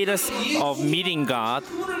status of meeting God.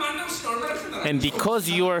 그분을 만나고 있으면 얼마나 큰 나라. And because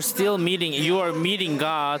you are meeting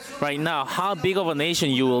God right now, how big of a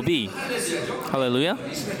nation you will be. Hallelujah.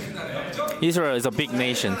 Israel is a big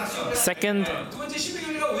nation. Second, 두 번째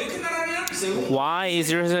신명기가 왜 큰 나라냐? why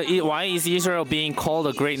is Israel being called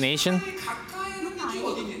a great nation? 가까이 있는 나라가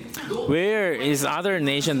어디 있니? Where is other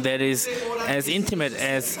nation that is as intimate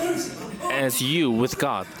as you with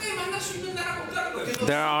God? 가까이 만날 수 있는 나라가 없다는 거예요.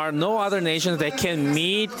 There are no other nations that can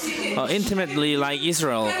meet intimately like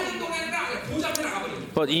Israel. 운동이 아니라 보좌 앞에 나가버려.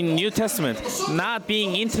 But in New Testament, not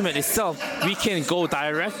being intimate itself, we can go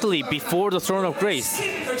directly before the throne of grace.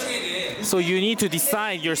 결정해야 돼. So you need to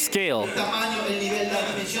decide your scale. Tamaño, el nivel, la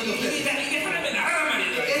dimensión de ustedes. 이게 하나님의 나라란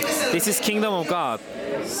말이에요. Este es el This is kingdom of God.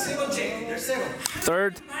 세 번째, tercero.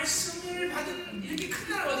 Third, 말씀을 받은 이렇게 큰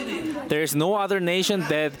나라가 어디 있니? there is no other nation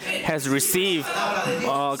that has received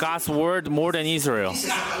God's word more than Israel.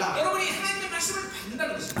 여러분이 하나님의 말씀을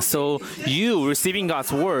받는다는 것은 So you receiving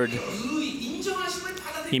God's word, 그 인정하심을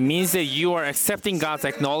받아들이는 it means that you are accepting God's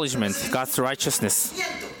acknowledgement, God's righteousness.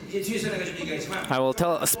 이제 뒤에서 내가 좀 얘기하지만 I will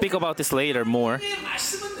speak about this later more. 하나님의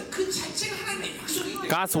말씀은 그 자체가 하나님의 약속이기 때문에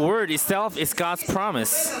God's word itself is God's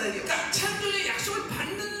promise. 그러니까 창조의 약속을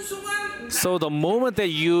받는 순간 So the moment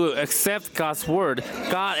that you accept God's word,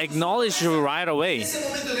 God acknowledges you right away. ese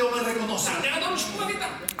momento Dios me reconoce. 내가 너를 축복하겠다.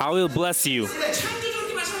 I will bless you. 창조주로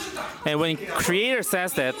그렇게 말씀하셨다. And when Creator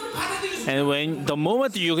says that, 받아들일 수 and when the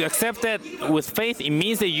moment you accept that with faith, it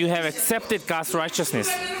means that you have accepted God's righteousness.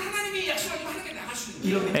 있다면 하나님이 약속하면 하나님께 나갈 수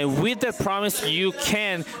있는 거예요. And with that promise, you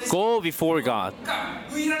can go before God. 그러니까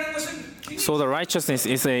의라는 것은 So the righteousness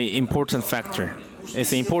is an important factor.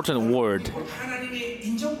 It's an important word. 하나님의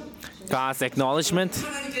인정, God's acknowledgement,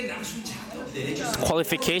 하나님께 나갈 수 있는 자.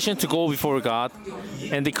 qualification to go before God,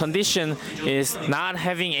 and the condition is not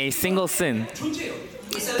having a single sin. 존재예요.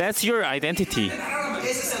 That's your identity. 나라란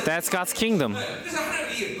말이에요. That's God's kingdom. 그래서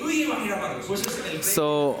하나님이 의의 왕이라고 하는 거예요.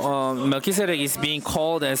 So Melchizedek is being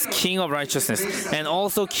called as King of Righteousness and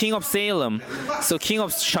also King of Salem. So King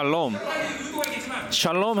of Shalom. 의도가 있겠지만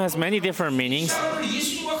Shalom has many different meanings.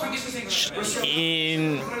 예수님과 관계에서 생각해요.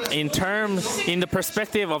 In the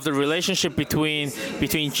perspective of the relationship between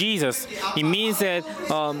Jesus, it means that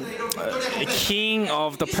King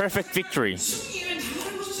of the perfect victory. 이게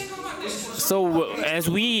다른 것을 생각하면 안 돼요. So as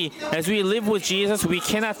we live with Jesus, we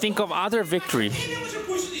cannot think of other victory. 해명을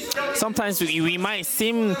볼 수도 있어요. Sometimes we might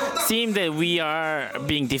seem that we are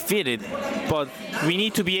being defeated, but we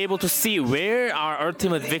need to be able to see where our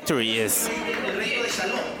ultimate victory is.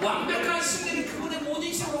 완벽한 승리는 그분의 모든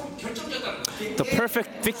인생으로 결정되었다는 거예요. The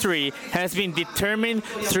perfect victory has been determined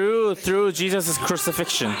through Jesus'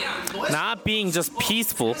 crucifixion, not being just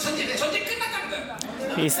peaceful. 전쟁 끝났다는 거예요.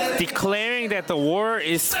 It's declaring that the war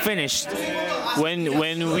is finished.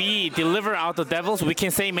 When we deliver out the devils, we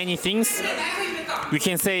can say many things. 나라가 임했다. We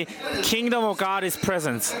can say, Kingdom of God is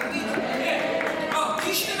present.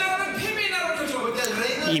 귀신의 나라는 패배의 나라로 결정하고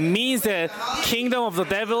있다. It means that kingdom of the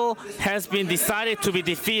devil has been decided to be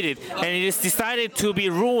defeated, and it is decided to be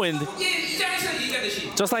ruined. 이 장에서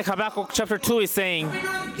얘기하듯이 Just like Habakkuk chapter 2 is saying,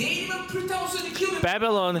 내일은 불타오르는 기업의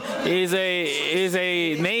Babylon is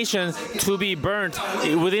a nation to be burnt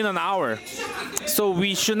within an hour. So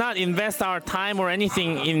we should not invest our time or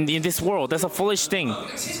anything in this world. That's a foolish thing.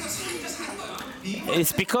 세상 사니까 사는 거예요.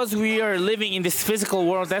 It's because we are living in this physical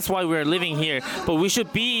world, that's why we're living here. But we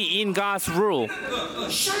should be in God's rule.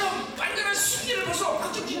 샬롬 완전한 승리를 벌써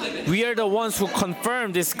확정짓는데 We are the ones who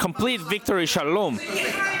confirm this complete victory, shalom.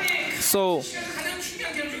 하나님의 So 가장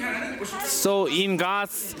중요한 결 중에 하나는 뭐죠? So in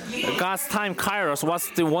God's time, Kairos, what's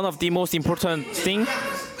one of the most important thing?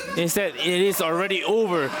 Is that it is already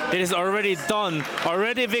over. It is already done.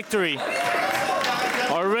 Already victory.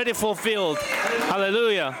 Already fulfilled.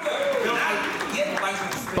 Hallelujah.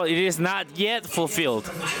 But it is not yet fulfilled.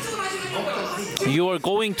 You are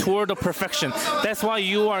going toward the perfection. That's why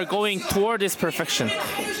you are going toward this perfection.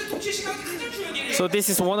 So this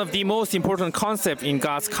is one of the most important concepts in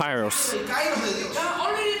God's Kairos.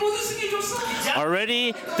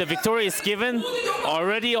 Already the victory is given.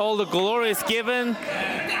 Already all the glory is given.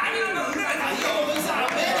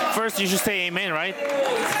 First, you should say amen, right?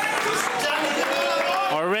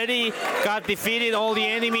 Already God defeated all the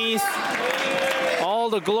enemies, all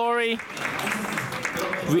the glory.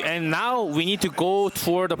 And now we need to go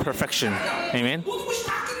toward the perfection. Amen.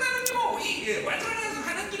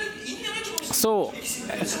 So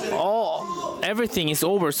everything is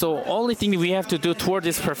over. So only thing we have to do toward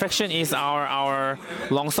this perfection is our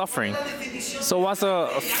long suffering. So what's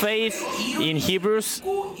faith in Hebrews?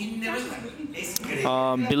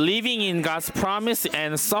 Believing in God's promise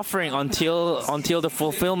and suffering until the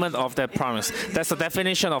fulfillment of that promise. That's the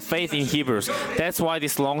definition of faith in Hebrews. That's why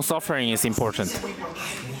this long suffering is important.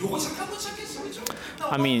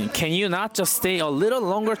 I mean, can you not just stay a little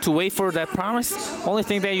longer to wait for that promise? Only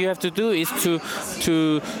thing that you have to do is to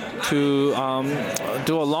do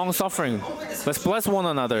a long suffering. Let's bless one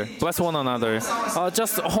another. Bless one another.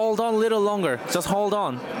 Just hold on a little longer. Just hold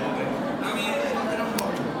on.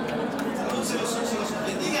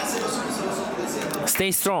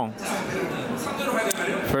 Stay strong.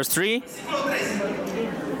 Verse 3.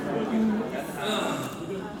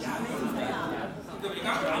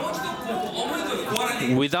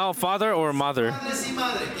 Without father or mother.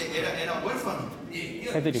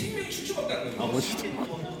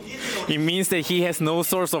 It means that he has no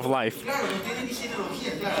source of life.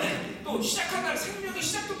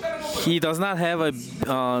 He does not have a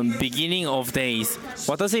beginning of days.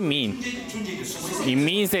 What does it mean? It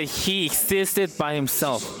means that he existed by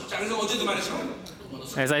himself.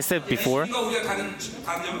 As I said before,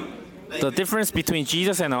 the difference between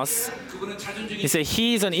Jesus and us is that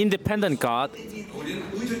he is an independent God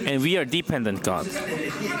and we are dependent God.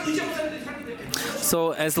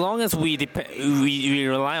 So as long as we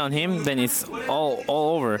rely on him, then it's all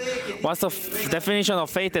over. What's the definition of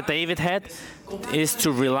faith that David had? Is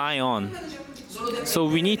to rely on. So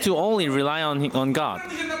we need to only rely on God.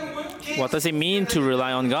 What does it mean to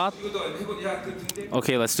rely on God?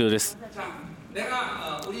 Okay, let's do this.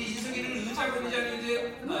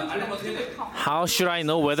 How should I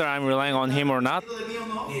know whether I'm relying on him or not?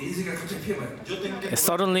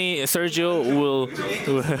 Suddenly, Sergio will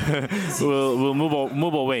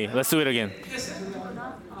move away. Let's do it again.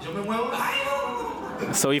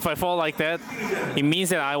 So if I fall like that, it means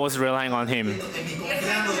that I was relying on him.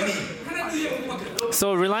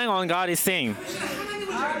 So relying on God is saying,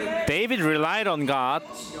 David relied on God.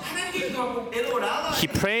 He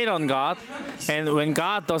prayed on God, and when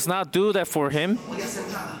God does not do that for him,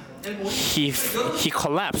 he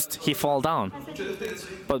collapsed. He fell down.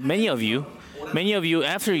 But many of you,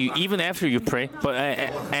 after you pray,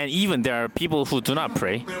 and even there are people who do not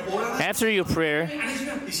pray. After you pray,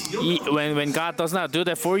 when God does not do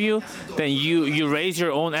that for you, then you raise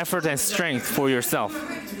your own effort and strength for yourself.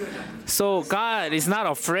 So God is not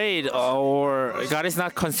afraid, or God is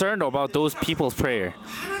not concerned about those people's prayer.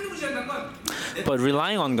 But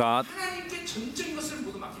relying on God,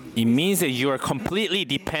 it means that you are completely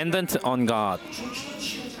dependent on God.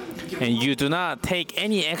 And you do not take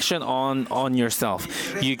any action on yourself.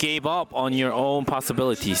 You gave up on your own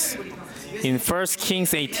possibilities. In 1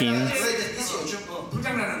 Kings 18,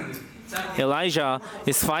 Elijah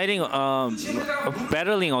is fighting,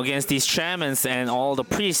 battling against these shamans and all the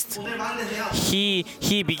priests.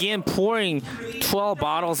 He began pouring 12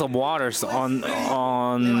 bottles of waters on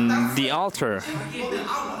the altar.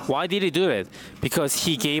 Why did he do it? Because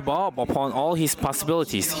he gave up upon all his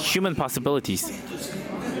possibilities, human possibilities.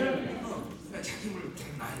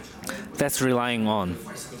 That's relying on.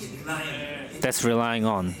 That's relying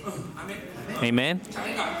on. Amen?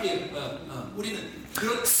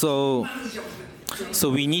 So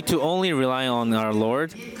we need to only rely on our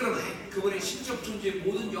Lord.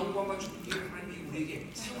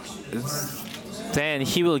 Then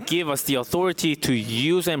he will give us the authority to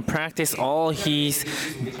use and practice all his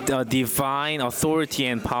divine authority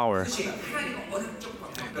and power.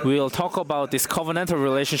 We'll talk about this covenantal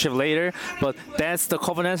relationship later, but that's the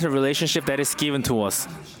covenantal relationship that is given to us.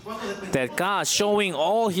 That God showing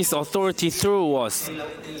all his authority through us,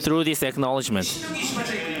 through this acknowledgement.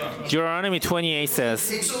 Deuteronomy 28 says,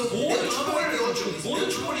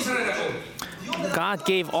 God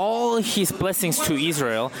gave all his blessings to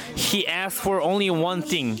Israel. He asked for only one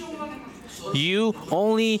thing. You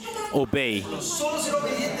only obey.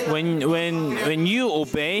 When you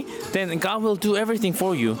obey, then God will do everything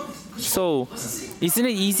for you. So, isn't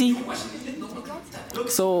it easy?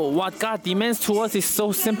 So what God demands to us is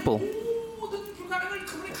so simple.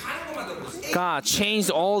 God changed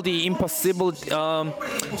all the impossible,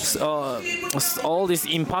 all these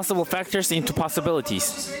impossible factors into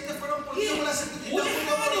possibilities.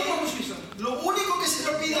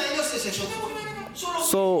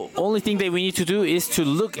 So only thing that we need to do is to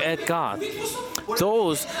look at God.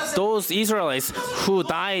 Those Israelites who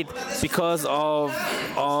died because of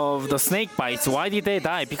the snake bites, why did they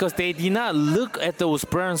die? Because they did not look at those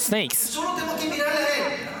burned snakes. Solo tenemos que mirarle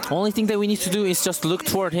a Él. Only thing that we need to do is just look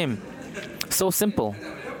toward Him. So simple.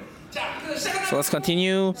 So let's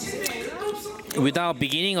continue. Without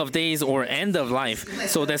beginning of days or end of life.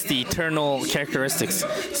 So that's the eternal characteristics.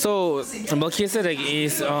 So Melchizedek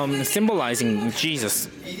is symbolizing Jesus,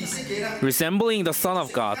 Y dice que era resembling the Son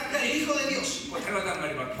of God. el Hijo de Dios.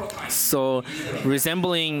 So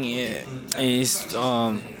resembling is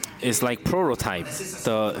like prototype,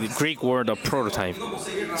 the Greek word of prototype.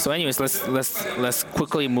 So anyways, let's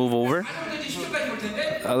quickly move over.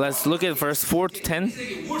 Let's look at verse 4 to 10.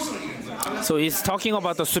 So it's talking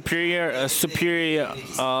about the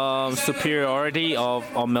superiority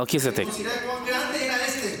of Melchizedek. Mira cuán grande era a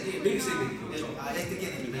este quien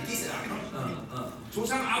Melquisedec, ¿no?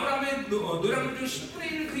 조상 아브라함의 노량물 중 10분의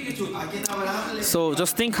 1을 그에게 줬다. A quien Abraham le So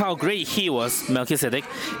just think how great he was, Melchizedek.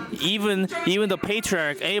 Even the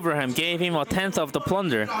patriarch Abraham gave him a tenth of the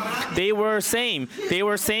plunder. They were same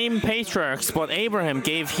patriarchs, but Abraham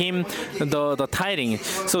gave him the tithing.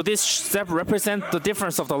 So this step represents the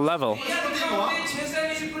difference of the level.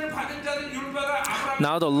 제사의 10분을 받은 자들 율법과 아브라함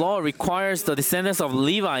Now the law requires the descendants of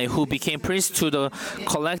Levi who became priests to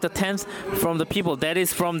collect the tenth from the people, that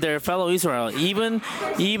is from their fellow Israel, even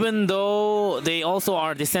though they also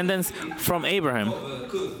are descendants from Abraham.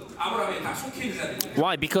 그 아브라함에 다 속해 있는 자들.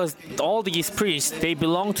 Why? Because all these priests, they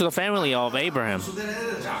belong to the family of Abraham.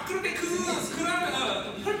 자, 그런데 그런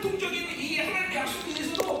혈통적인 이 하나님의 약속에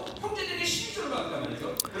대해서도 형제들에게 신주를 받았단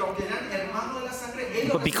말이죠. pero aunque eran hermanos de la sangre,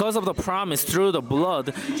 ellos But because of the promise through the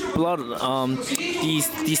blood,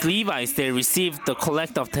 these Levites, they received the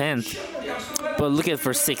collect of tenth. But look at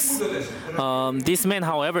verse 6. This man,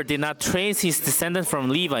 however, did not trace his descendant from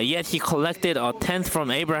Levi, yet he collected a tenth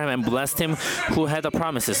from Abraham and blessed him who had the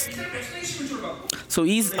promises. So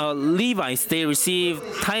these Levites, they received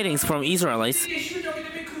tidings from Israelites,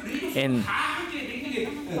 and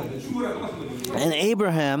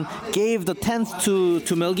Abraham gave the tenth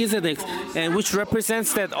to Melchizedek, and which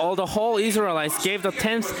represents that the whole Israelites gave the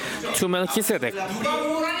tenth to Melchizedek.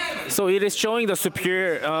 So it is showing the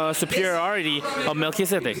superiority of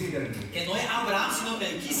Melchizedek. que no es Abraham sino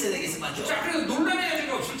Melquisedec ese mayor. 자, 그래서 논란의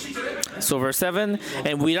여지가 없을 7절에 So verse 7,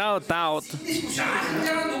 and without doubt, 작은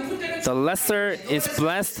자가 높은 자는 the lesser is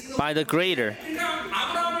blessed by the greater. 그냥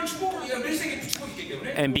아브라함을 주고 멜세에게 붙이고 있기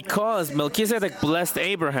때문에 And because Melchizedek blessed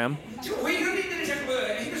Abraham, 지금 왜 이런 일들을 자꾸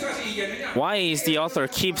히브리서 가서 얘기하느냐? why is the author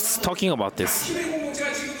keeps talking about this? 히브리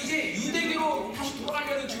공동체가 지금 이제 유대교로 다시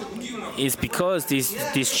돌아가려는 지금 움직임을 하고 Is because this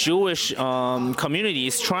Jewish community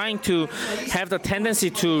is trying to have the tendency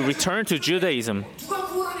to return to Judaism. 누가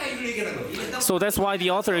구원하냐 이걸 얘기하는 거예요. So that's why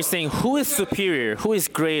the author is saying, who is superior? Who is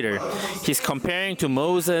greater? He's comparing to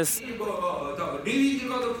Moses.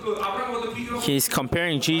 레위인들과도 그 아브라함과도 비교하고 He's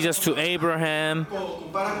comparing Jesus to Abraham.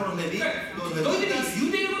 Compara con los 너희들이 levitas.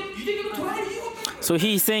 유대교로 돌아갈 이유가 없다. So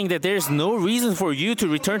he's saying that there's no reason for you to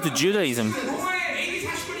return to Judaism. 로마의 AD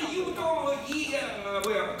 40년 이후부터 이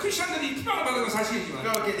크리스천들이 핍박을 받은 건 사실이지만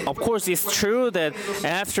Of course, it's true that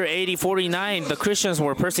after AD 49, the Christians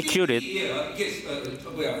were persecuted, 이게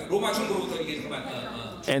로마 정부로부터 이게 정말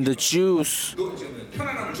and the Jews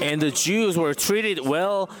편안함을 줘. and the Jews were treated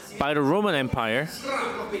well by the Roman Empire,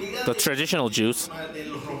 the traditional Jews. De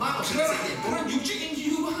los romanos en ese 그러나 tiempo. 그런 육적인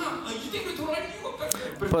이유가 유대교로 돌아갈 이유가 없다.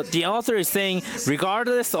 But the author is saying,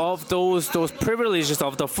 regardless of those privileges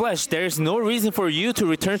of the flesh, there is no reason for you to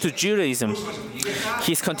return to Judaism.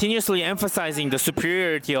 He's continuously emphasizing the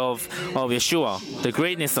superiority of Yeshua, the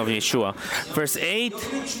greatness of Yeshua. Verse 8,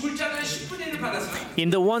 죽을 자는 10분의 1을 받았으나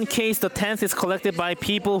in the one case, the tenth is collected by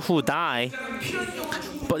people who die, 필요한 경우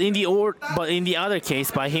죽을 but in the other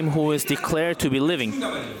case, by him who is declared to be living.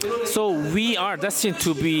 So we are destined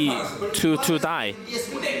to die.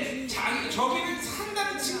 근데 저기는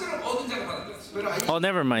상당한 증거를 얻은 자가 받았다. Oh,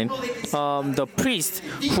 never mind. The priests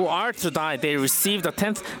who are to die, they receive the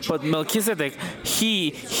tenth. But Melchizedek,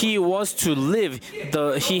 he was to live.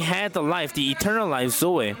 He had the life, the eternal life,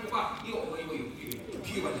 Zoe. 이거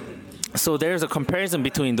비교받는. So there's a comparison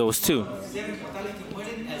between those two. Seres mortales que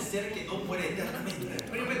mueren al ser que no muere eternamente.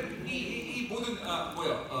 왜냐면 이 모든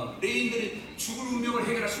레인들이 죽을 운명을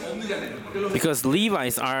해결할 수 없는 자들. Because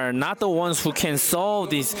Levites are not the ones who can solve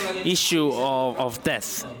this issue of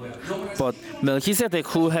death. But Melchizedek,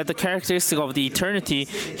 who had the characteristic of the eternity,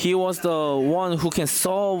 he was the one who can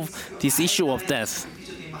solve this issue of death.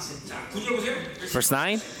 Cristo tiene más central. 9절 보세요. Verse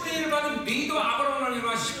 9. 10분의 1을 받은 리더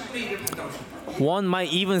아브라함이나 10분의 1을 받다고 합니다. One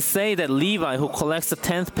might even say that Levi, who collects the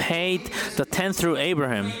tenth, paid the tenth through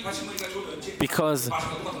Abraham, because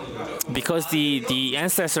the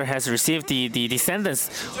ancestor has received, the descendants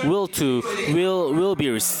will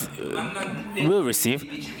receive.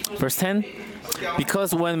 Verse 10.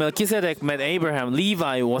 Because when Melchizedek met Abraham,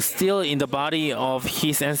 Levi was still in the body of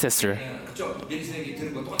his ancestor.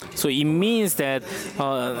 So it means that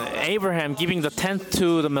Abraham giving the tenth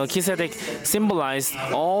to the Melchizedek symbolized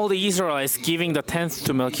all the Israelites giving the tenth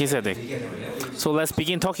to Melchizedek. So let's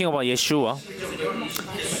begin talking about Yeshua.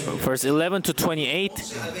 Verse 11 to 28.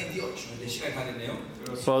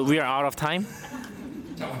 But we are out of time.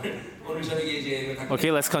 Okay,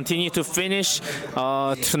 let's continue to finish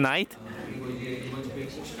tonight.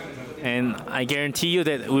 And I guarantee you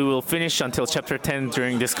that we will finish until chapter 10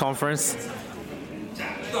 during this conference.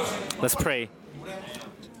 Let's pray.